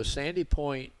had. So Sandy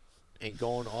Point and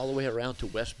going all the way around to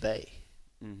West Bay.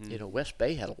 Mm-hmm. You know, West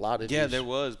Bay had a lot of Yeah, these, there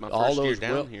was. My all first year those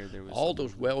down here, there was all some-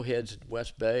 those wellheads in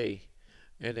West Bay,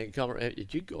 and then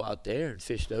you'd go out there and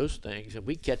fish those things, and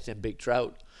we'd catch them big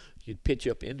trout. You'd pitch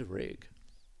up in the rig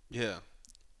Yeah.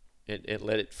 and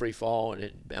let it free fall, and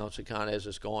it bounce it kind of as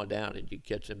it's going down, and you'd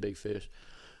catch them big fish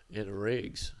in the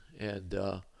rigs. And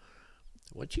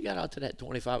once you got out to that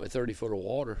 25 or 30 foot of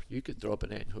water, you could throw up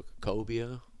in that and hook a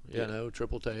cobia, you know,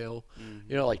 triple tail.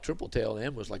 You know, like triple tail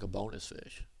then was like a bonus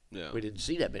fish. Yeah. We didn't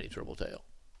see that many triple tail.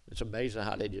 It's amazing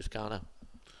how they just kind of,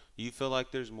 You feel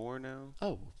like there's more now?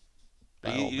 oh,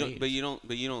 But by you, all you don't, means.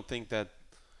 but you don't think that.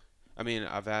 I mean,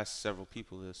 I've asked several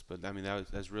people this, but I mean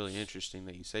that's really interesting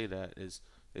that you say that. Is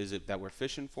it that we're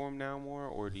fishing for them now more,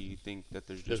 or do you think that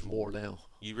there's just There's more now.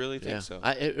 You really think Yeah. so?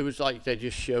 It was like they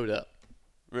just showed up.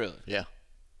 Really? Yeah.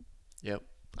 Yep.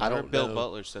 I don't heard Bill know.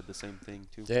 Butler said the same thing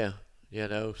too. Yeah. You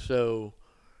know, so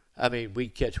I mean, we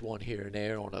catch one here and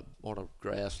there on a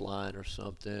grass line or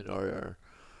something, or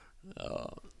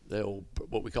the old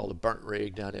what we call the burnt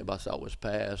rig down there by Southwest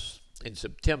Pass. In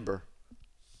September,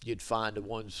 you'd find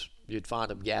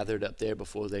them gathered up there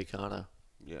before they kind of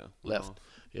Yeah. left. well,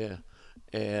 Yeah,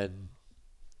 and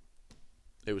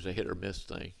it was a hit or miss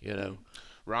thing, you know.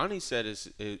 Ronnie said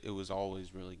it was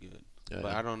always really good, but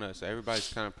I don't know. So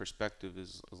everybody's kind of perspective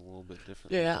is a little bit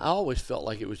different. Yeah, I always felt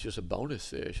like it was just a bonus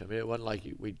fish. I mean, it wasn't like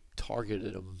we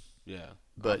targeted them, Yeah.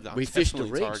 but I'm we fished the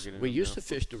definitely rigs. targeting We them used now. to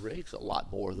fish the rigs a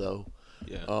lot more though.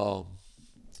 Yeah.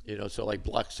 You know, so like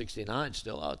Block 69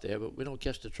 still out there, but we don't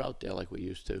catch the trout there like we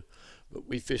used to. But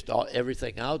we fished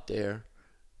everything out there,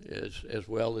 as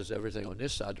well as everything on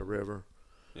this side of the river.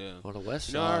 Yeah. On the west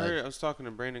You know, side. I was talking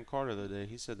to Brandon Carter the other day.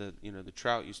 He said that the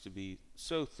trout used to be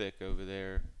so thick over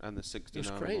there on the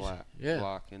 69 crazy. block, Yeah.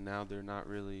 block, and now they're not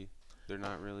really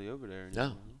over there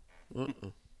No. anymore.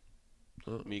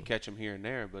 Uh-uh. I mean, you catch them here and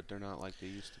there, but they're not like they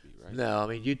used to be, right? No, I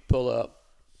mean, you'd pull up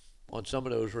on some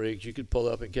of those rigs. You could pull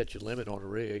up and catch a limit on a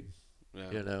rig, Yeah.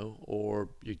 you know, or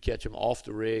you'd catch them off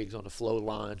the rigs on the flow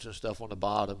lines and stuff on the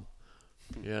bottom,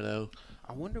 you know.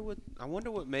 I wonder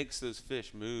what makes those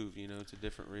fish move, to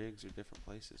different rigs or different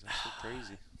places. That's so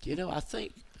crazy. You know, I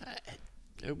think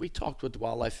we talked with the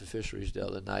Wildlife and Fisheries the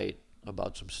other night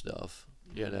about some stuff,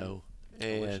 you know,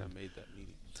 I wish I and made that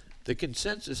meeting. the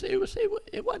consensus it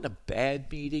wasn't a bad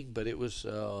meeting, but it was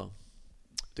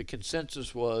the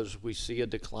consensus was we see a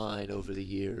decline over the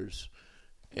years,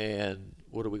 and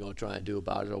what are we going to try and do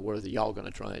about it, or what are y'all going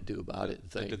to try and do about it and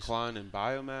The things. decline in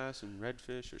biomass and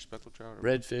redfish or speckled trout. Or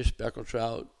Redfish, speckled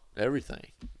trout, everything.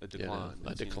 a You know, decline. a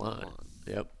We've seen decline.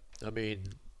 Yep. I mean,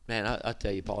 Man, I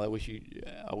tell you, Paul, I wish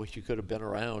you could have been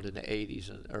around in the '80s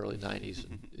and early '90s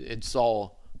and saw,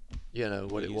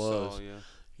 what it was.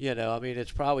 Yeah. I mean,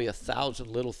 it's probably 1,000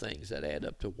 little things that add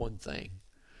up to one thing.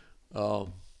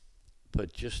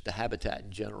 But just the habitat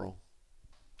in general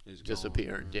It's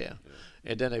disappeared, gone. yeah.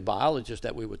 And then a biologist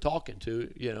that we were talking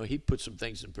to, he put some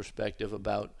things in perspective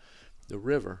about the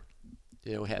river,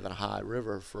 having a high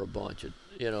river for a bunch of,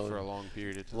 For a long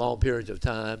period of time. long periods of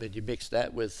time, and you mix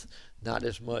that with not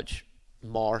as much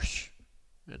marsh,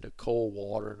 and the cold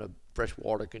water and the fresh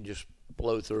water can just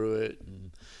blow through it,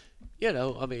 and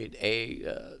I mean,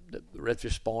 the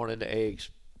redfish spawning, the eggs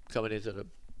coming into the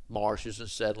marshes and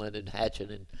settling and hatching,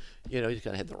 and you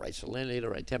gotta have the right salinity, the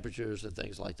right temperatures, and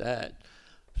things like that.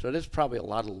 So there's probably a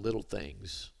lot of little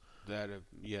things. That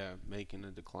making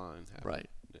a decline happen. Right.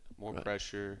 More Right.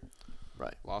 pressure.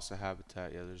 Right. Loss of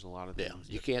habitat. Yeah, there's a lot of Yeah, things.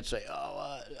 you can't say,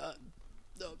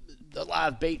 the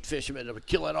live bait fishermen are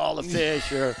killing all the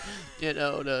fish, or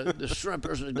the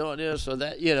shrimpers are doing this or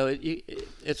that.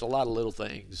 It's a lot of little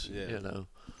things. Yeah.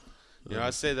 I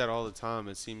say that all the time.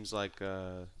 It seems like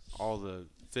all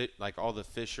the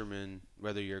fishermen,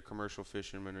 whether you're a commercial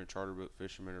fisherman or charter boat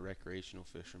fisherman or recreational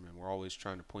fisherman, we're always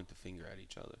trying to point the finger at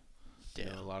each other.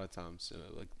 Yeah. A lot of times,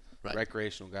 Right.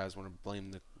 recreational guys want to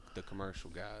blame the commercial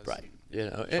guys. Right.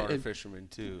 Charter And fishermen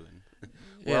too. And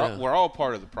Yeah. we're all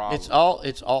part of the problem.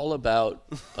 it's all about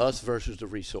us versus the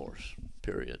resource.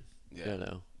 Period.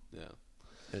 Yeah.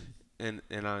 And-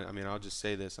 And I mean, I'll just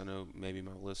say this. I know maybe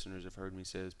my listeners have heard me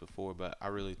say this before, but I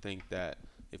really think that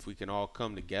if we can all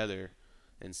come together,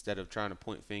 instead of trying to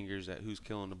point fingers at who's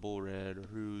killing the bull red or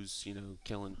who's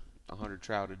killing 100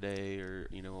 trout a day or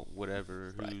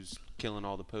whatever, Right. who's killing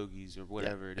all the pogies or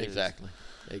whatever it is. Exactly.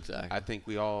 I think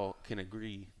we all can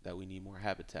agree that we need more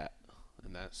habitat,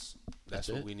 and that's That's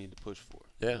what it. we need to push for.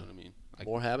 Yeah. You know what I mean?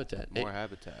 More habitat. More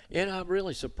habitat. And I'm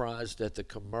really surprised that the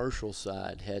commercial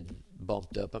side hadn't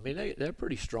bumped up. I mean, they're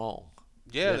pretty strong.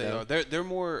 Yeah, You they know? are. They're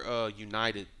more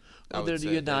united. I Well, would they're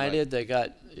say. united. They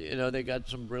got they got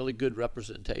some really good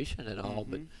representation and all.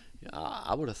 But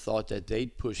I would have thought that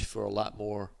they'd push for a lot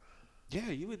more. Yeah,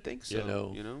 you would think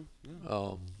so.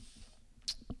 Yeah.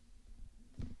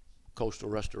 Coastal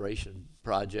restoration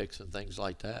projects and things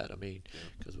like that. I mean,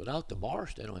 because without the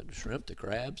marsh, they don't have the shrimp, the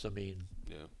crabs. I mean,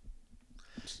 Yeah.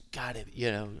 God,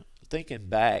 thinking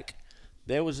back,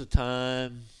 there was a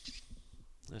time.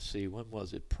 Let's see, when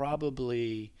was it?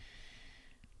 Probably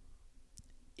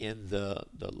in the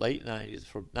late '90s,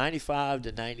 from '95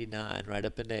 to '99, right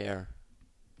up in there.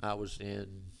 I was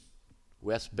in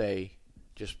West Bay,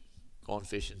 just going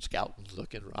fishing, scouting,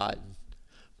 looking, riding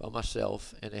by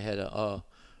myself, and they had a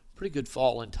pretty good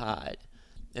falling tide.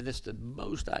 And it's the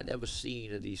most I'd ever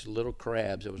seen of these little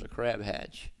crabs. There was a crab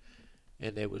hatch,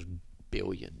 and there was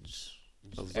billions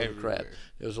of little crabs. Everywhere.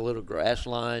 There was a little grass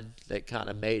line that kind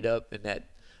of made up in that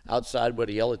outside where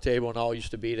the yellow table and all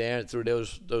used to be there, and through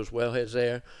those wellheads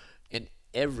there, and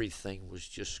everything was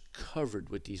just covered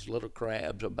with these little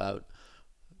crabs about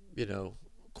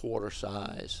quarter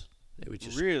size. They were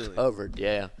just Really? covered,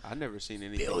 yeah. I've never seen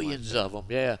anything Billions like of them,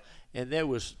 yeah. And there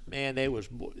was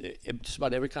just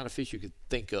about every kind of fish you could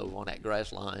think of on that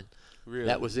grass line. Really?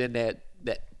 That was in that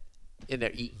in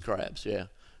there eating crabs, yeah.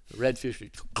 The redfish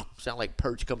would sound like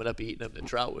perch coming up eating them. The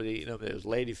trout would eat them. There was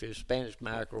ladyfish, Spanish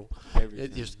mackerel,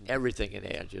 Everything. just everything in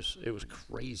there. It was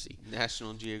crazy.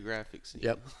 National Geographic scene.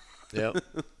 Yep.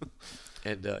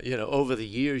 And over the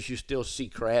years, you still see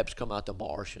crabs come out the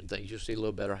marsh and things. You see a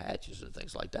little better hatches and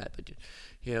things like that. But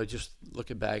just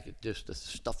looking back at just the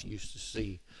stuff you used to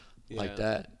see like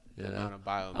that. The amount of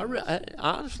biomass.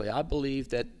 Honestly, I believe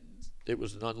that it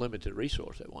was an unlimited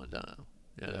resource at one time.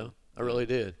 I really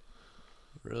did.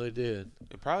 Really did.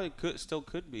 It probably still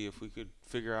could be if we could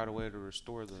figure out a way to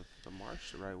restore the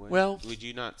marsh the right way. Well, would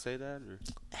you not say that? Or?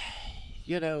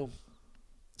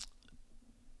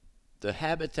 The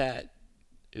habitat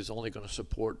is only going to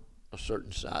support a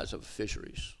certain size of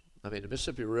fisheries. I mean, the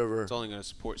Mississippi River. It's only going to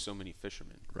support so many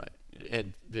fishermen. Right.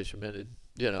 And fishermen,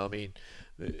 the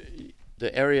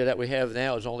area that we have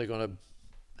now is only going to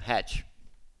hatch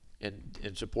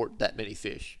and support that many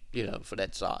fish, for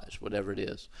that size, whatever it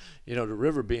is. The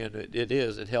river being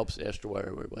it helps the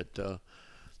estuary, but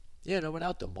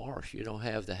without the marsh, you don't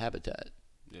have the habitat.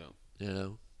 Yeah.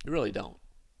 You really don't.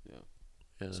 Yeah.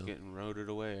 It's getting eroded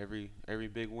away every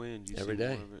big wind. You Every see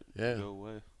day. more of it Yeah. go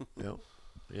away.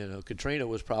 Katrina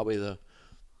was probably the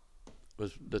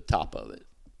top of it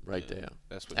right there.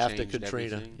 That's what After changed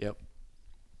Katrina. everything.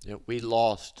 Yep. We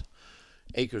lost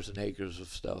acres and acres of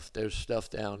stuff. There's stuff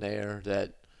down there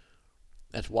that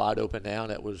That's wide open now.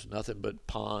 That was nothing but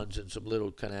ponds and some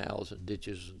little canals and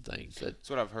ditches and things. That's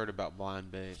what I've heard about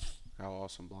Blind Bay. How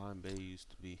awesome Blind Bay used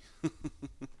to be.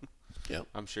 Yep.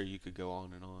 I'm sure you could go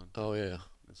on and on. Oh yeah.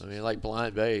 I mean, like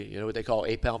Blind Bay. You know what they call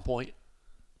 8-pound point?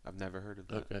 I've never heard of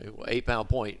that. Okay. Well, 8-pound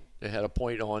point. They had a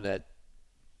point on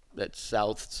that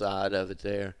south side of it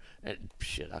there, and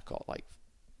shit, I caught like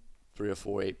 3 or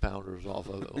 4 8-pounders off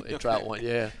of it. A trout one,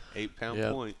 yeah. 8-pound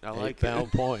Yep. point. I like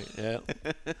 8-pound point. Yeah.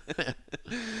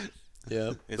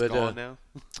 Yeah. It's gone now.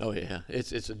 Oh yeah,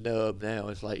 it's a nub now.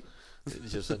 It's like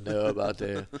it's just a nub out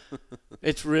there.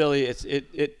 It's really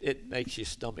it makes your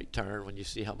stomach turn when you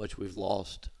see how much we've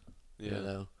lost. Yeah. You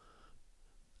know.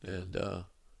 And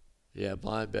yeah,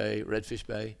 Blind Bay, Redfish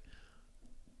Bay.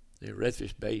 Yeah,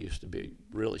 Redfish Bay used to be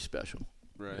really special.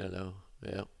 Right. You know.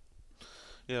 Yeah.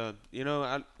 Yeah,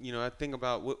 I think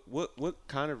about what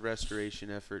kind of restoration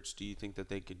efforts do you think that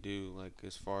they could do? Like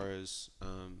as far as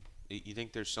you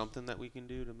think there's something that we can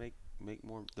do to make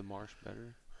more the marsh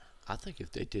better? I think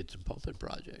if they did some pumping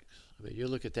projects. I mean, you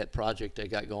look at that project they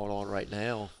got going on right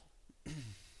now.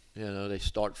 You know, they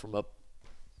start from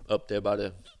up there by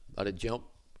the jump.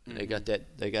 And they got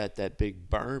that big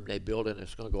berm they built, and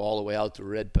it's going to go all the way out to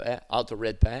Red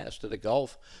Pass to the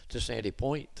Gulf to Sandy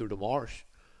Point through the marsh.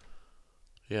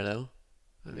 You know,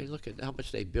 I mean, look at how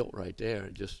much they built right there.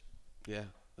 And just Yeah,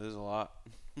 there's a lot.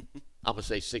 I'm gonna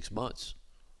say 6 months.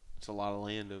 It's a lot of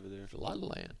land over there. It's a lot of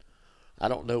land. I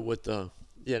don't know what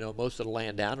most of the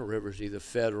land down the river is either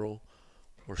federal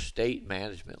or state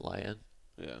management land.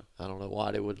 Yeah. I don't know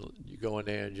why they would you go in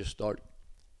there and just start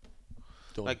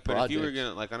doing But projects. if you were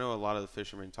gonna I know a lot of the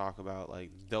fishermen talk about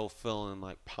like they'll fill in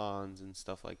like ponds and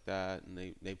stuff like that,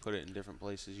 and they put it in different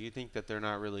places. You think that they're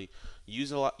not really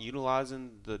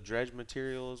utilizing the dredge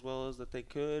material as well as that they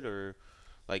could, or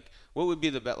like what would be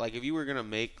the best? Like if you were gonna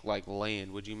make like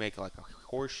land, would you make like a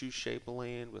horseshoe shape of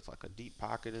land with like a deep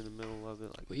pocket in the middle of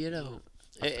it? Like Well,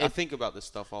 I think about this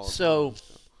stuff all the so time.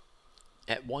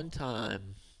 at one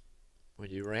time when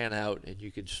you ran out and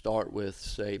you could start with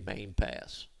say Main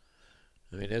Pass.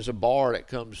 I mean, there's a bar that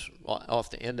comes off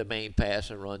the end of Main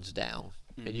Pass and runs down,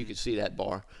 and you can see that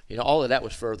bar. You know, all of that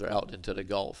was further out into the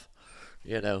Gulf.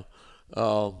 You know,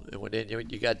 and when then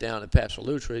you got down to Paso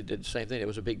Lutra, it did the same thing. There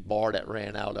was a big bar that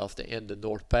ran out off the end of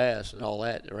North Pass and all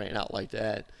that. It ran out like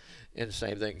that. And the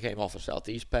same thing came off of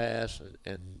Southeast Pass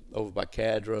and over by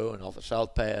Cadro and off of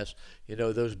South Pass. You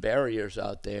know, those barriers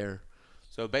out there.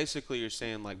 So basically, you're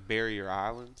saying like barrier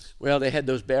islands. Well, they had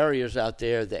those barriers out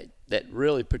there that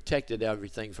really protected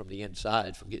everything from the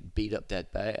inside from getting beat up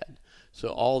that bad. So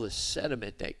all the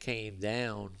sediment that came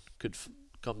down could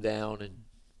come down and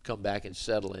come back and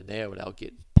settle in there without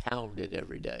getting pounded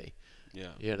every day.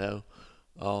 Yeah. You know,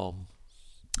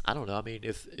 I don't know. I mean,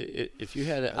 if you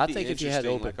had, That'd be if you had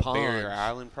interesting, open like a ponds, barrier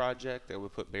island project that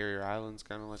would put barrier islands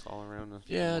kind of like all around the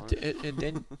yeah, marsh. and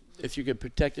then if you could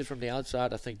protect it from the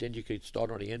outside, I think then you could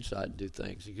start on the inside and do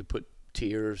things. You could put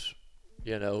tiers,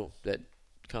 you know, that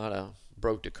kind of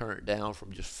broke the current down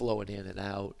from just flowing in and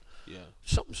out. Yeah.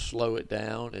 Something slow it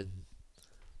down, and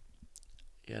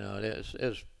you know,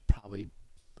 there's probably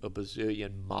a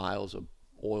bazillion miles of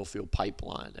oil field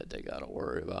pipeline that they got to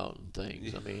worry about and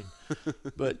things. I mean,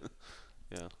 but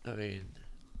Yeah. I mean,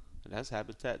 It has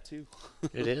habitat too.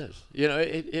 it is. You know,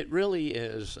 it really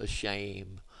is a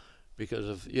shame because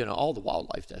of, you know, all the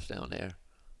wildlife that's down there.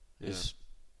 It's,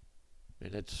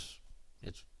 and it's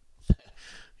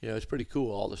you know, it's pretty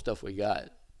cool, all the stuff we got.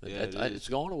 But Yeah, it's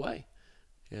going away,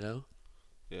 you know.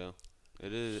 Yeah.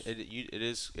 It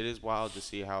is. It is wild to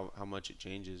see how much it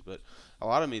changes, but a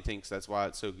lot of me thinks that's why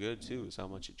it's so good too, is how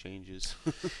much it changes.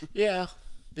 Yeah.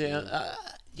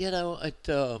 You know,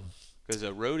 Because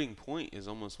a roding point is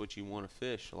almost what you want to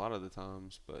fish a lot of the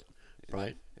times, but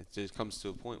right. it just comes to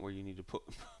a point where you need to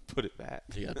put it back.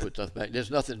 You got to put stuff back.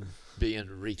 There's nothing being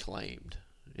reclaimed.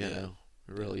 You Yeah. know,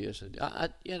 it really isn't.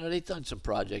 You know, they've done some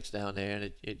projects down there,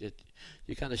 and it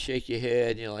you kind of shake your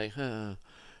head, and you're like, huh.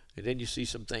 And then you see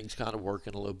some things kind of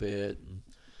working a little bit.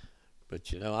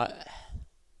 But you know,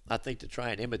 I think to try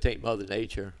and imitate Mother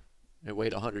Nature and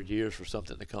wait 100 years for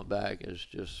something to come back is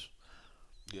just,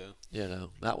 Yeah. you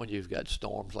know, not when you've got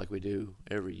storms like we do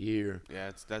every year.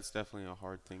 Yeah, that's definitely a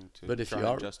hard thing to But if try you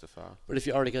and are- justify. But if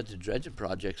you already got the dredging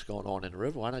projects going on in the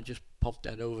river, why not just pump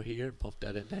that over here and pump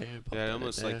that in there? And pump Yeah, that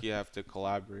almost in there? like you have to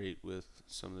collaborate with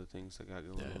some of the things that got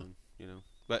going Yeah. on, you know.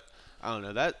 But I don't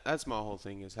know. That's my whole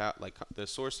thing is how like the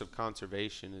source of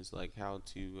conservation is like how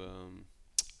to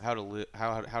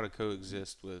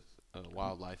coexist with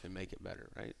wildlife and make it better,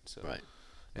 right? So Right.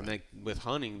 And Right. with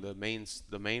hunting, the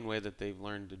main way that they've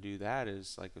learned to do that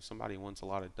is like if somebody wants a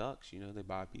lot of ducks, they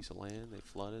buy a piece of land, they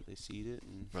flood it, they seed it,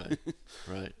 and Right.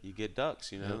 Right. you get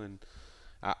ducks. Yep. And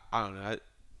I don't know.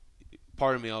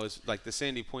 Part of me always like the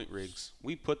Sandy Point rigs.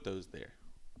 We put those there.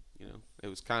 It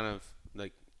was kind of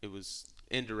like it was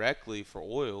indirectly for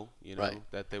oil. Right.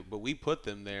 But we put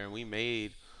them there and we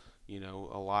made a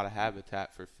lot of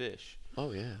habitat for fish.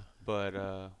 Oh yeah.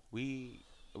 But we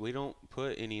don't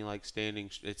put any like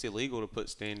it's illegal to put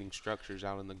standing structures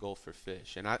out in the Gulf for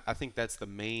fish. And I think that's the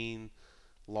main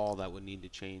law that would need to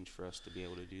change for us to be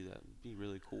able to do that. It'd be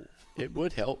really cool. It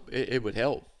would help. It would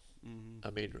help. Mm-hmm. I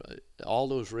mean, all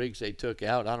those rigs they took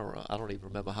out. I don't even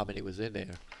remember how many was in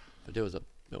there, but there was a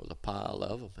pile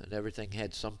of them, and everything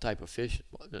had some type of fish,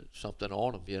 something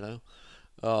on them.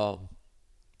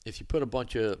 If you put a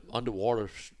bunch of underwater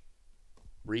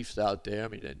reefs out there, I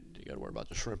mean, then you got to worry about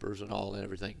the shrimpers and all and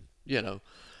everything.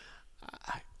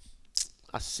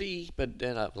 I see, but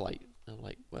then I'm like,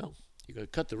 well, you're gonna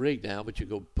cut the rig down, but you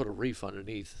go put a reef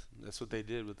underneath. That's what they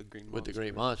did with the green monster. With the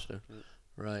green monster, Yeah.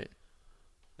 right?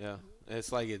 Yeah,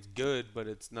 it's like it's good, but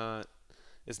it's not.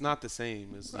 It's not the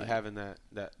same as Right. having that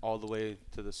all the way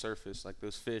to the surface. Like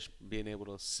those fish being able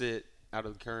to sit out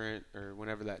of the current or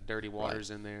whenever that dirty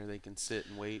water's in there, they can sit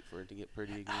and wait for it to get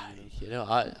pretty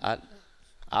again.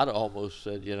 I'd almost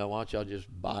said, why don't y'all just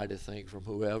buy the thing from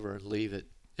whoever and leave it,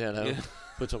 Yeah.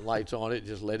 put some lights on it, and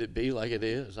just let it be like it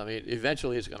is. I mean,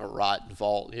 eventually it's going to rot and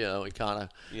fall, and kind of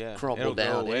Yeah, crumble it'll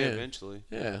down go away in. eventually.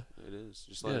 Yeah. It is.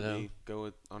 Just let it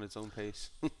go on its own pace.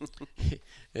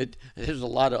 There's a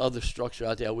lot of other structure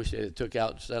out there I wish they had took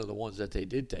out instead of the ones that they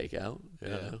did take out. You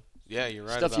Yeah. know. Yeah, you're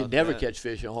right. Stuff you about never that. catch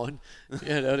fish on.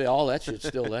 All that shit's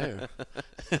still there.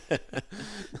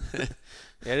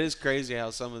 Yeah, it is crazy how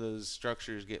some of those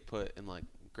structures get put in like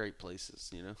great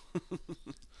places.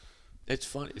 It's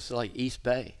funny. It's like East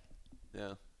Bay.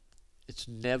 Yeah. It's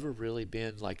never really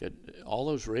been like all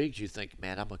those rigs. You think,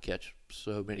 man, I'm gonna catch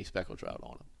so many speckled trout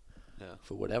on them. Yeah.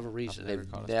 For whatever reason, never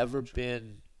they've caught a never speckled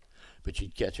been. But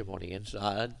you'd catch them on the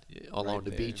inside, along Right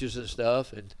the there. beaches and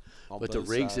stuff, On but the both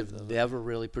rigs sides have of it. never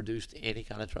really produced any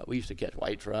kind of trout. We used to catch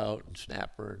white trout and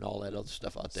snapper and all that other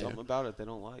stuff out there. Something about it they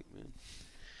don't like, man.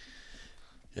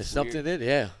 It's It's something weird. in,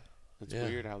 yeah. It's Yeah.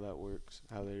 weird how that works.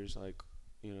 How there's like,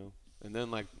 and then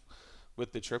like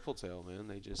with the triple tail, man,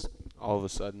 they just all of a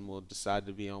sudden will decide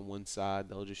to be on one side.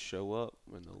 They'll just show up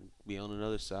and they'll be on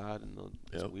another side, and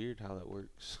it's Yep. weird how that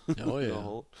works. Oh, The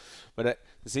yeah. but it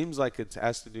seems like it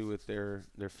has to do with their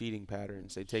feeding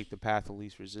patterns. They take the path of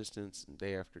least resistance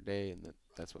day after day, and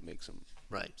that's what makes them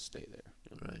Right. stay there.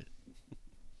 Right.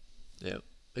 Yeah.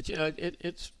 But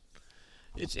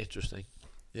it's interesting,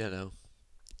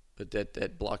 But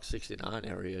that Block 69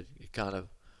 area, you got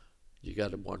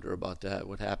to wonder about that.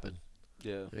 What happened?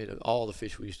 Yeah. I mean, all the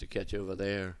fish we used to catch over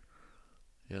there,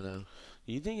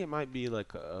 You think it might be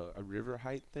like a river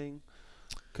height thing?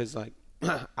 Because like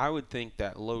I would think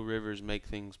that low rivers make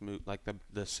things move, like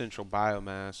the central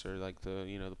biomass or like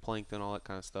the plankton, all that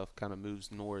kind of stuff, kind of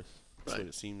moves north. That's Right. what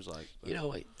it seems like.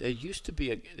 But There used to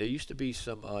be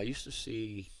some. I used to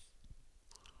see.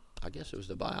 I guess it was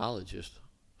the biologist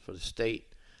for the state.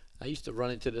 I used to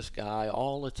run into this guy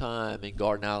all the time in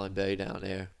Garden Island Bay down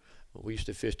there. We used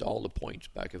to fish to all the points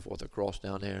back and forth across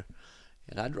down there,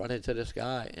 and I'd run into this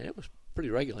guy, and it was pretty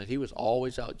regular. He was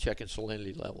always out checking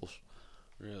salinity levels,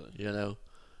 really,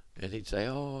 and he'd say,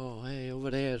 "Oh, hey, over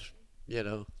there's,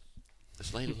 the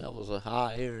salinity levels are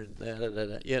higher," and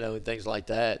and things like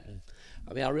that. And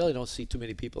I mean, I really don't see too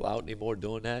many people out anymore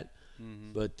doing that,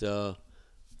 Mhm. but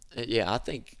yeah, I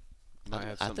think Might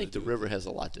have I something think to the do river with it. has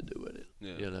a lot to do with it.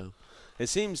 Yeah. It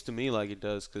seems to me like it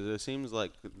does, because it seems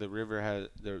like the river has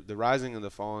the rising and the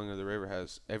falling of the river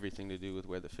has everything to do with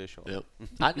where the fish are.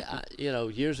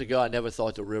 Yep. Years ago, I never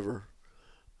thought the river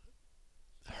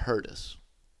hurt us,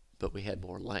 but we had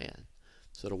more land,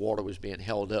 so the water was being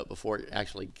held up before it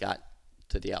actually got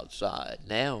to the outside.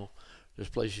 Now, there's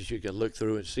places you can look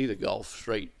through and see the Gulf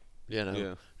straight, Yeah.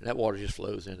 and that water just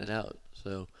flows in and out.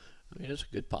 So, I mean, it's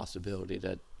a good possibility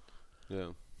that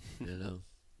Yeah.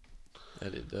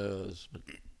 that it does.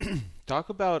 Talk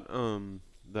about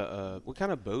the what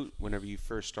kind of boat whenever you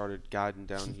first started guiding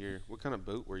down here? What kind of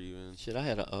boat were you in? Shit, I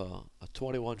had a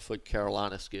 21-foot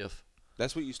Carolina skiff.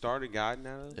 That's what you started guiding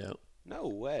out of? Yep. No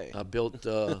way. I built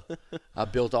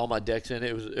all my decks in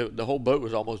it. The whole boat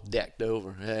was almost decked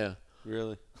over. Yeah.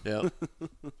 Really? Yeah.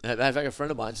 Matter of fact, a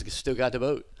friend of mine still got the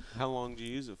boat. How long did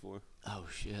you use it for? Oh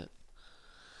shit.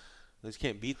 You just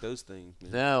can't beat those things,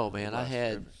 man. No, man. They I last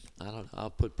had forever. I don't know. I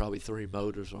put probably 3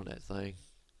 motors on that thing.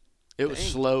 It was Dang.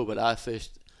 slow, but I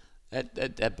fished.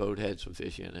 That boat had some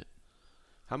fish in it.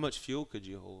 How much fuel could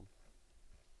you hold?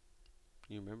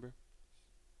 You remember?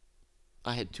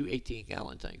 I had two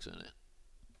 18-gallon tanks in it.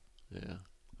 Yeah.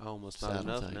 Almost not Saddle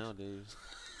enough tanks. nowadays.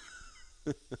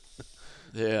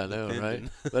 Yeah, I know, right? Depending.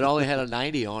 But I only had a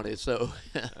 90 on it, so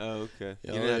Oh, okay.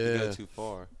 You Oh, didn't have to yeah. go too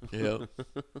far. yep.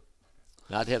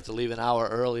 I'd have to leave an hour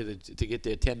early to get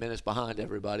there 10 minutes behind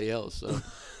everybody else. So,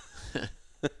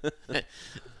 but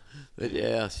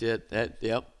yeah, shit.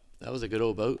 That was a good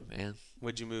old boat, man.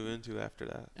 What'd you move into after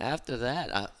that? After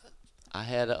that, I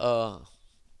had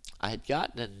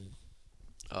gotten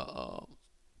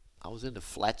I was in the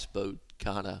flats boat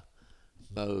kind of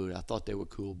mode. I thought they were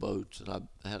cool boats, and I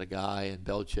had a guy in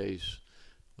Belle Chase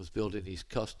was building these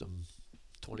custom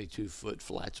 22-foot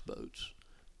flats boats,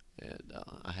 and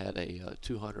I had a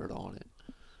 200 on it.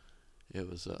 It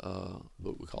was a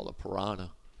boat we call a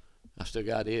Piranha. I still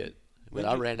got it, but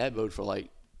I ran that boat for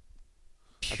like.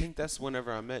 I think that's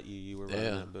whenever I met you. You were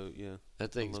running that boat, yeah.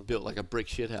 That thing's built like a brick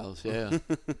shithouse, yeah.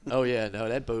 Oh yeah, no,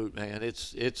 that boat, man,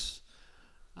 it's.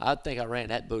 I think I ran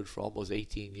that boat for almost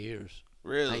 18 years.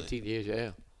 Really? 19 years,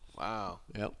 yeah. Wow.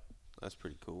 Yep. That's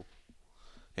pretty cool.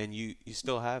 And you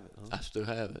still have it, huh? I still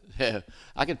have it. Yeah,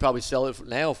 I could probably sell it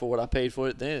now for what I paid for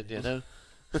it then. You know.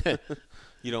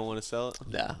 You don't want to sell it?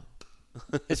 Nah.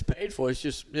 It's paid for. It's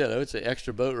just it's an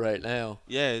extra boat right now.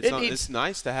 Yeah, it's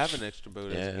nice to have an extra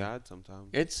boat as a Yeah. guide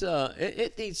sometimes. It's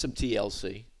it needs some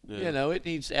TLC. Yeah. It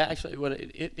needs actually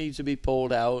it needs to be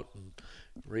pulled out and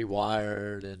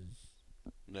rewired and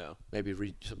No.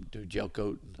 maybe some new gel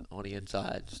coat on the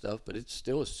inside and stuff. But it's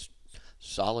still a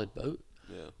solid boat.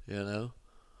 Yeah.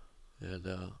 And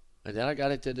then I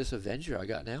got into this Avenger I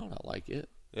got now, and I like it.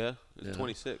 Yeah. It's Yeah.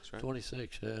 26, right?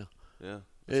 26, yeah. Yeah.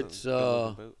 It's, a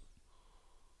good-looking boat.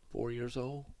 4 years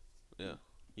old. Yeah.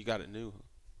 You got it new, huh?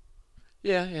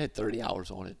 Yeah, it had 30 hours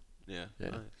on it. Yeah. Yeah.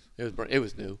 Nice. It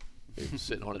was new. It was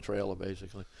sitting on a trailer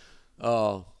basically.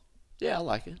 Yeah, I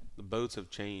like it. The boats have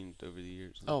changed over the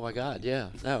years. Oh my God, yeah.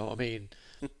 No, I mean,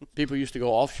 people used to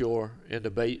go offshore in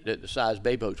the size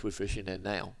bay boats we're fishing in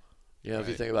now. If you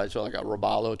Right. think about it, so like a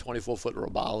Robalo, 24-foot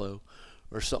Robalo,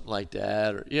 or something like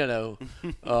that, or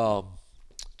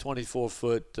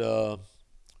 24-foot.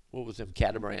 What was them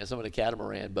catamaran? Some of the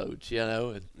catamaran boats,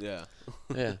 and Yeah.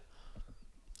 yeah.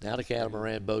 Now the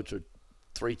catamaran boats are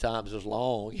 3 times as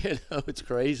long. It's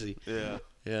crazy. Yeah.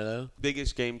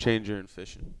 Biggest game changer in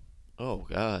fishing. Oh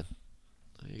God,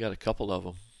 you got a couple of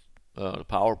them. The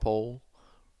power pole.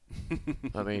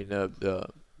 I mean, the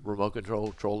remote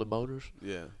control trolling motors.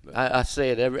 Yeah. I say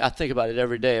it I think about it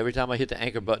every day. Every time I hit the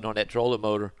anchor button on that trolling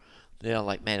motor, I'm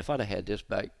like, man, if I'd have had this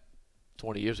back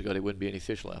 20 years ago, there wouldn't be any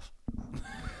fish left.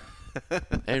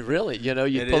 And really,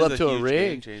 you'd pull up to a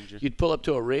rig. You'd pull up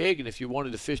to a rig, and if you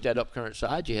wanted to fish that up current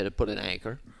side, you had to put an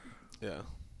anchor. Yeah.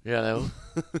 And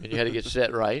you had to get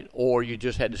set right, or you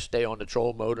just had to stay on the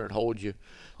troll motor and hold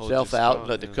yourself out and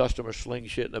let the customer sling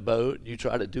shit in the boat, and you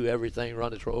try to do everything,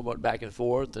 run the troll motor back and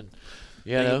forth, and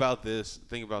Think about this.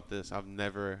 I've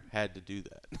never had to do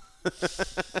that.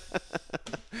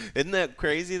 Isn't that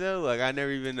crazy though? Like I don't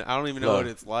even know what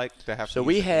it's like to have. So to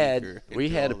we use had an anchor we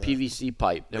and had a all that. PVC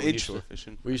pipe that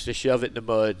we used to shove it in the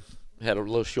mud. Had a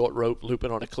little short rope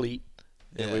looping on a cleat,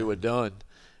 and we were done.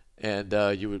 And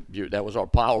that was our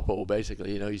power pole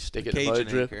basically. You stick it in the mud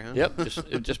drip. Anchor, huh? Yep,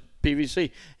 just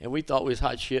PVC. And we thought we was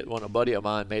hot shit when a buddy of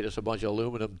mine made us a bunch of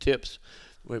aluminum tips.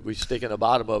 We stick in the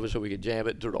bottom of it so we could jam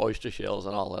it through the oyster shells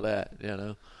and all of that.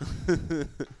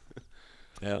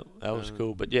 Yeah, that was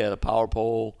cool. But yeah, the power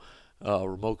pole,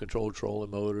 remote control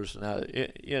trolling motors. Now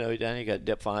then you got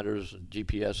depth finders and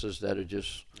GPSs that are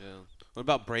just. Yeah. What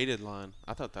about braided line?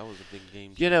 I thought that was a big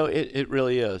game. It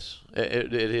really is.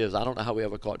 It is. I don't know how we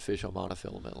ever caught fish on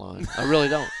monofilament line. I really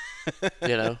don't.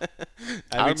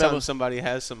 Every time somebody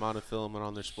has some monofilament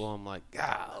on their spool, I'm like,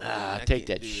 God, take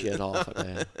that shit off of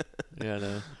that.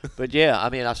 But yeah, I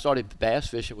mean, I started bass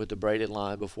fishing with the braided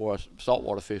line before I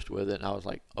saltwater fished with it, and I was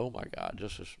like, oh my God,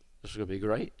 this is gonna be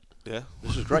great. Yeah,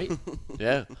 this is great.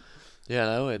 Yeah,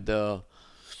 and.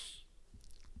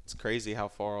 It's crazy how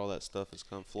far all that stuff has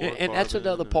come. And that's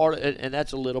another part, and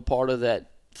that's a little part of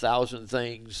that 1,000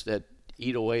 things that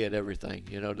eat away at everything.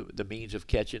 The means of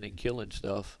catching and killing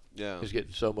stuff is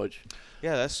getting so much.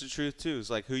 Yeah, that's the truth too. It's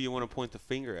like who you want to point the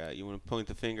finger at. You want to point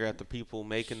the finger at the people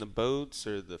making the boats,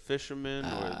 or the fishermen,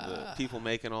 or the people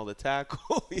making all the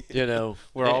tackle.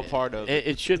 We're all part of it.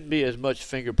 It shouldn't be as much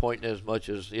finger pointing as much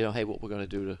as hey, what we're going to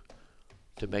do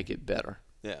to make it better.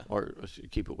 Yeah. Or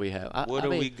keep what we have. What are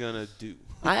we going to do?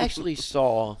 I actually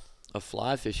saw a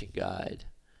fly fishing guide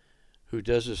who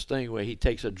does this thing where he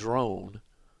takes a drone,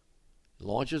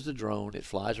 launches the drone, it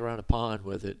flies around a pond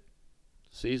with it,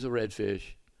 sees a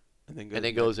redfish, and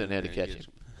then goes in there to catch him.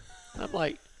 I'm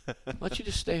like, why don't you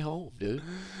just stay home, dude?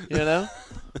 You know?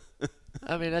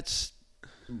 I mean, that's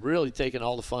really taking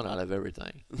all the fun out of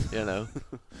everything. You know?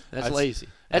 That's lazy.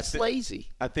 That's lazy.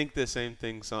 I think the same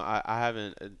thing. So I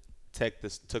haven't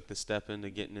took the step into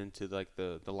getting into like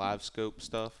the live scope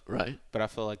stuff. Right. But I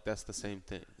feel like that's the same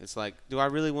thing. It's like, do I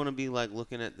really want to be like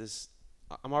looking at this?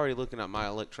 I'm already looking at my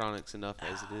electronics enough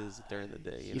as it is during the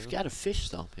day. You've got to fish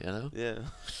stump, you know. Yeah.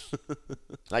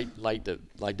 like the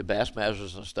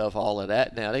Bassmasters and stuff, all of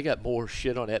that. Now they got more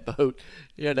shit on that boat,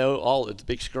 you know, all the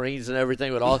big screens and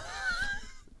everything with all.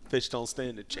 Fish don't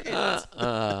stand a chance.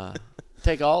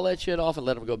 Take all that shit off and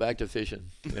let them go back to fishing.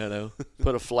 You know,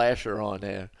 put a flasher on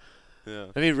there. Yeah.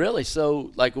 I mean, really.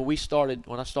 So, like when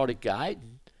I started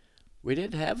guiding, we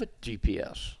didn't have a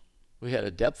GPS. We had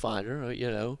a depth finder. You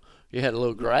know, you had a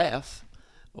little graph.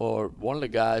 Or one of the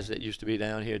guys that used to be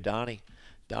down here, Donnie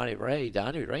Ray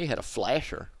had a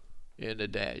flasher in the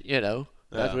day. You know,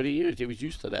 that's what he used. He was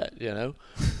used to that. You know,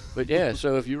 but yeah.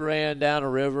 So if you ran down a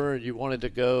river and you wanted to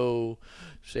go,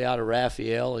 say out of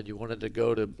Raphael, and you wanted to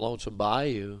go to Lonesome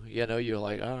Bayou, you know, you're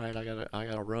like, all right, I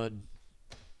gotta run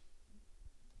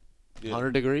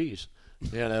 100 degrees.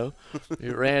 You know,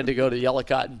 you ran to go to Yellow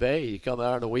Cotton Bay. You come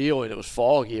out on the wheel and it was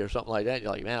foggy or something like that. And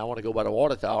you're like, man, I want to go by the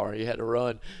water tower. You had to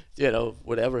run, you know,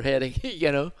 whatever heading,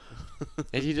 you know,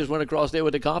 and you just went across there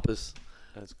with the compass.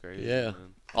 That's crazy. Yeah.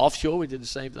 Man. Offshore, we did the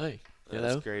same thing.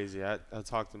 That's crazy. I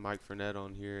talked to Mike Fournette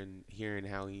on here and hearing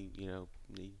how he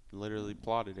literally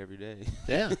plotted every day.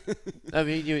 Yeah. I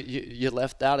mean, you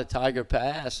left out of Tiger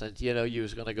Pass and, you know, you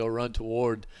was going to go run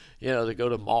toward, you know, to go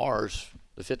to Mars.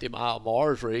 The 50-mile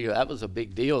Mars rig, that was a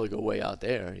big deal to go way out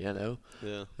there, you know.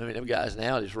 Yeah. I mean, them guys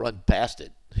now just run past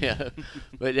it, you know.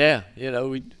 But, yeah, you know,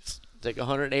 we'd take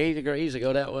 180 degrees to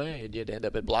go that way, and you'd end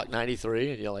up at Block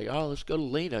 93, and you're like, oh, let's go to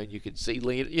Lena. And you could see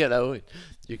Lena, you know, and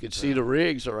you could see the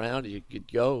rigs around, and you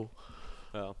could go,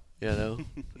 you know.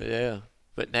 Yeah.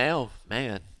 But now,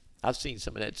 man, I've seen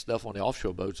some of that stuff on the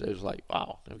offshore boats. It was like,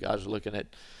 wow, them guys are looking at,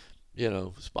 you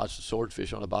know, spots of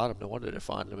swordfish on the bottom. No wonder they're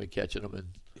finding them and catching them and,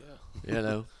 you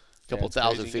know, a couple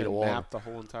thousand feet of water. Map the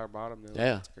whole entire bottom now.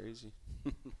 Yeah, it's crazy.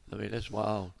 I mean, it's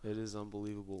wild. It is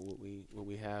unbelievable what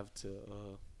we have to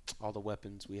all the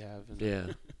weapons we have. Yeah,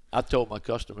 I've told my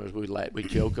customers we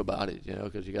joke about it, you know,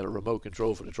 because you got a remote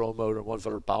control for the trolling motor and one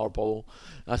for the power pole.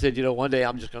 And I said, you know, one day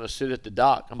I'm just going to sit at the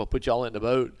dock. I'm going to put y'all in the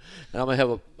boat, and I'm going to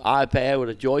have an iPad with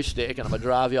a joystick, and I'm going to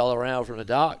drive y'all around from the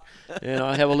dock. You know,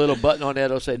 I have a little button on there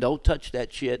that'll say, "Don't touch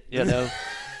that shit," you know.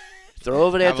 Throw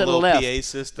over there to the left. PA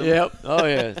system. Yep. Oh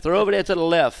yeah. Throw over there to the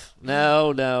left.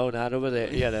 No, not over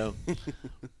there. You know.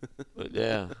 But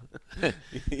yeah.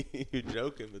 You're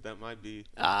joking, but that might be.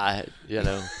 You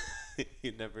know.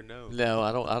 You never know. No,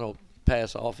 I don't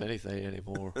pass off anything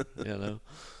anymore. You know.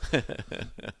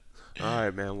 All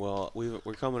right, man. Well,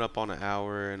 we're coming up on an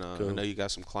hour, and Cool. I know you got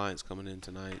some clients coming in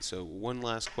tonight. So one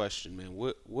last question, man.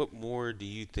 What more do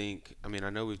you think? I mean, I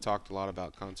know we've talked a lot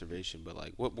about conservation, but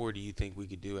like, what more do you think we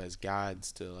could do as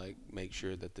guides to like make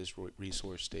sure that this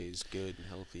resource stays good and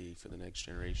healthy for the next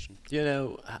generation? You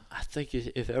know, I think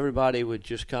if everybody would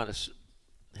just kind of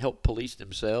help police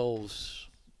themselves.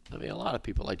 I mean, a lot of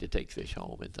people like to take fish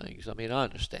home and things. I mean, I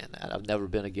understand that. I've never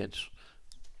been against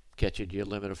catching your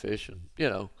limit of fish and, you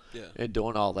know, and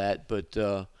doing all that. But,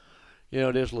 you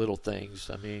know, there's little things.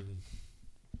 I mean,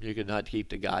 you could not keep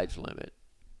the guide's limit.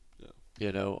 Yeah.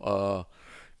 You know,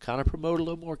 kind of promote a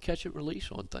little more catch and release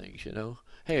on things, you know.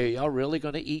 Hey, are y'all really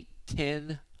going to eat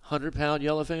 10 100-pound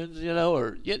yellowfins, you know,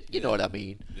 or you know what I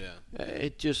mean? Yeah.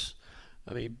 It just,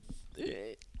 I mean,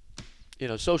 you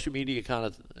know, social media kind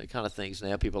of things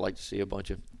now. People like to see a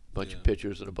bunch of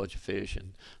pictures and a bunch of fish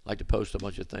and like to post a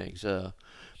bunch of things.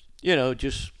 You know,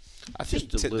 just I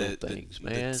think the little things,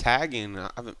 man. The tagging,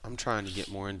 I'm trying to get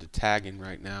more into tagging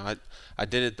right now. I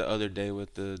did it the other day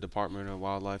with the Department of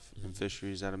Wildlife and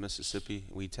Fisheries out of Mississippi.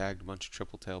 We tagged a bunch of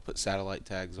triple tail, put satellite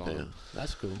tags on them.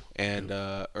 That's cool. And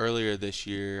earlier this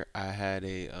year, I had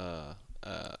a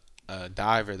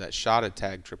diver that shot a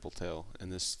tagged triple tail,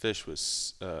 and this fish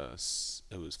was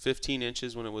it was 15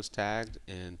 inches when it was tagged,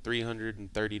 and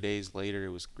 330 days later it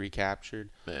was recaptured.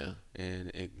 Yeah.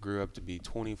 And it grew up to be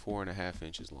 24 and a half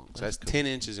inches long. So that's cool. 10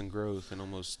 inches in growth in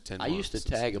almost 10 months. I used to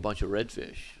tag a bunch of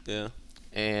redfish. Yeah.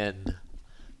 And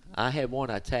I had one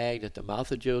I tagged at the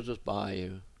mouth of Joseph's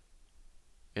Bayou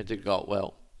into the Gulf.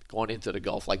 Well, going into the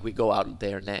Gulf, like we go out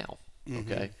there now.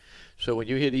 Mm-hmm. Okay. So when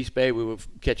you hit East Bay, we were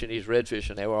catching these redfish,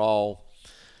 and they were all,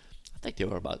 I think they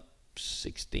were about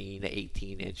 16 to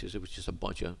 18 inches. It was just a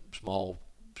bunch of small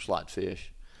slot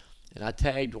fish. And I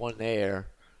tagged one there,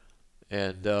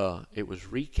 and it was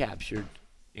recaptured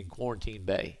in Quarantine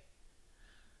Bay.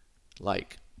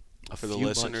 like For the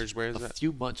listeners, where is that? A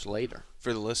few months later.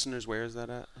 For the listeners, where is that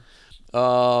at?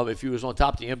 If you was on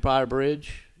top of the Empire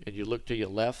Bridge and you look to your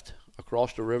left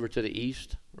across the river to the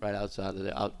east, right outside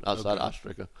of outside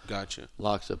Ostrika. Gotcha.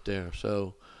 Locks up there.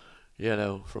 So,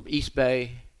 from East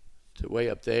Bay to way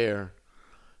up there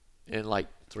in like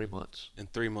 3 months. In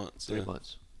 3 months. 3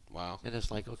 months. Wow. And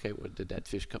it's like, okay, well, did that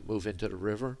fish move into the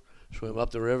river, swim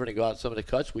up the river, and go out some of the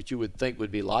cuts, which you would think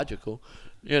would be logical,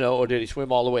 or did he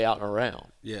swim all the way out and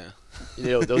around? Yeah.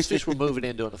 Those fish were moving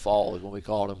in during the fall is when we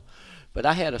caught them. But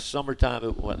I had a summertime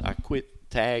when I quit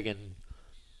tagging.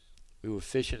 We were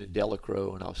fishing in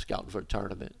Delacroix, and I was scouting for a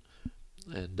tournament.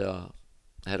 And I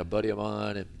had a buddy of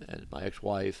mine and my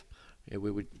ex-wife, and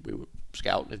we were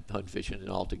scouting and hunt fishing and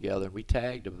all together. And we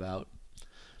tagged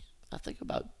I think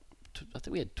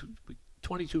we had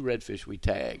 22 redfish we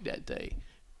tagged that day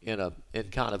in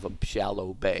kind of a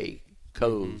shallow bay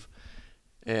cove.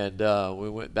 Mm-hmm. And we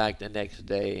went back the next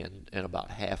day, and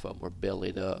about half of them were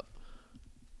bellied up.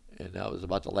 And that was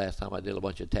about the last time I did a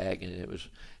bunch of tagging. It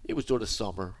was during the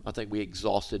summer. I think we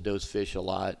exhausted those fish a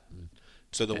lot.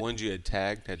 So the ones you had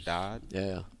tagged had died?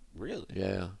 Yeah. Really?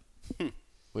 Yeah.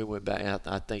 We went back. And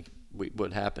I think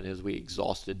what happened is we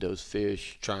exhausted those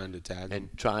fish. Trying to tag them? And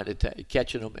trying to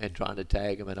catching them and trying to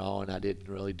tag them and all. And I didn't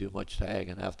really do much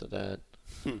tagging after that.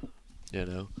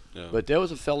 Yeah. But there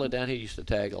was a fella down here who used to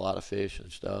tag a lot of fish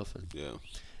and stuff. And yeah.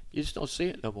 You just don't see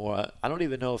it no more. I don't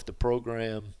even know if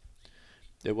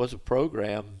there was a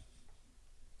program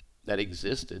that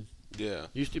existed. Yeah.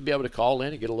 You used to be able to call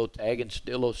in and get a little tag and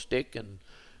a little stick and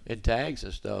tags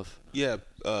and stuff. Yeah.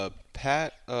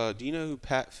 Pat, do you know who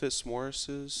Pat Fitzmaurice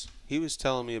is? He was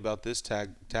telling me about this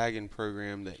tagging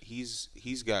program that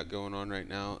he's got going on right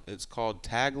now. It's called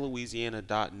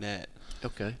taglouisiana.net.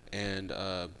 Okay. And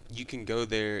you can go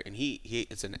there, and he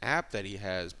it's an app that he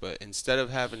has, but instead of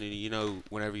having to,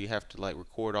 whenever you have to like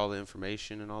record all the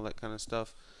information and all that kind of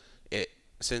stuff,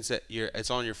 since it's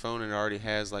on your phone and it already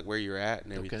has like where you're at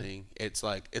and everything, it's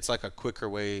like a quicker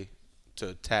way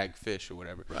to tag fish or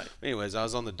whatever. Right. Anyways, I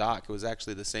was on the dock. It was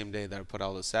actually the same day that I put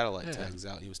all the satellite tags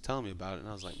out. He was telling me about it, and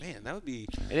I was like, man, that would be.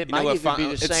 And it might even be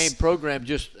the same program,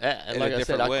 just like I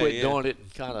said, I quit doing it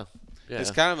and kind of. Yeah.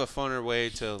 It's kind of a funner way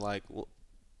to like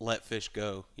let fish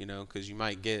go, because you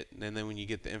might get, and then when you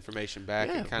get the information back,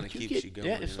 it kind of keeps you going.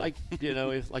 Yeah, it's like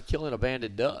it's like killing a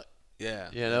banded duck.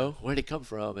 Yeah. Where'd it come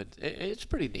from? And it's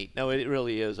pretty neat. No, it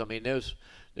really is. I mean, there's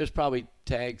probably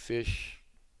tag fish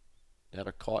that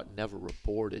are caught and never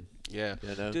reported. Yeah.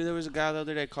 Dude, there was a guy the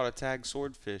other day caught a tag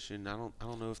swordfish, and I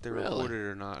don't know if they reported it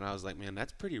or not. And I was like, man,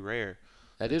 that's pretty rare.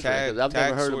 That is rare, 'cause I've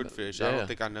never heard swordfish. of it. Yeah. I don't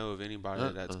think I know of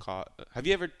anybody that's caught. Have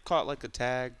you ever caught like a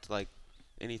tagged like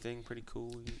anything pretty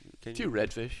cool? A few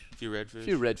redfish. A few redfish. A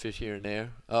few redfish here and there.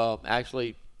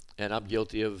 Actually. And I'm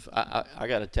guilty of. I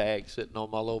got a tag sitting on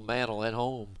my little mantle at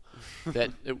home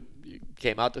that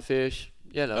came out to fish.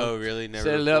 Oh, really? Never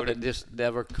set it up reported? and just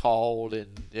never called.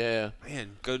 And yeah.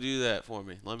 Man, go do that for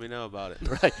me. Let me know about it.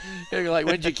 Right. You're like,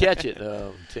 when'd you catch it?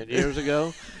 10 years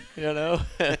ago.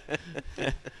 I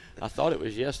thought it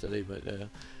was yesterday, but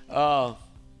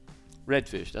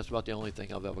redfish. That's about the only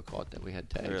thing I've ever caught that we had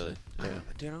tags. Really? In. Yeah.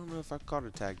 Dude, I don't know if I've caught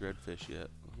a tagged redfish yet.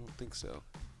 I don't think so.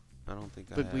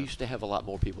 But we used to have a lot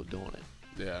more people doing it.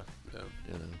 Yeah.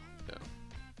 Yeah.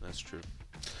 That's true.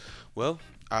 Well,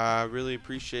 I really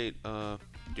appreciate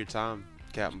your time,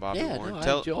 Captain Bobby Warren.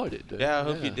 I enjoyed it, dude. Yeah, I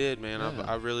hope you did, man. Yeah.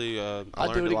 I really I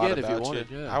I'll learned do it a lot again about if you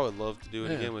wanted. you. Yeah. I would love to do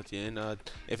it again with you. And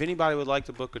if anybody would like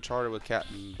to book a charter with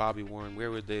Captain Bobby Warren, where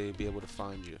would they be able to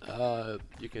find you?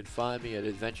 You can find me at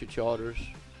Adventure Charters,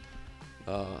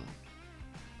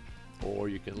 or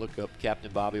you can look up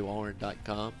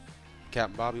CaptainBobbyWarren.com.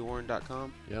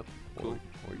 CaptainBobbyWarren.com? Yep. Cool.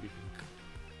 Or you can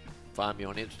find me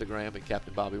on Instagram at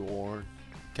Captain Bobby Warren.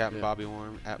 Captain Bobby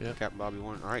Warren, at Captain Bobby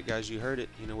Warren. All right, guys, you heard it.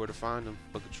 You know where to find him.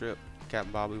 Book a trip.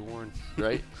 Captain Bobby Warren.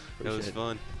 Great. It was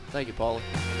fun. Thank you, Paula.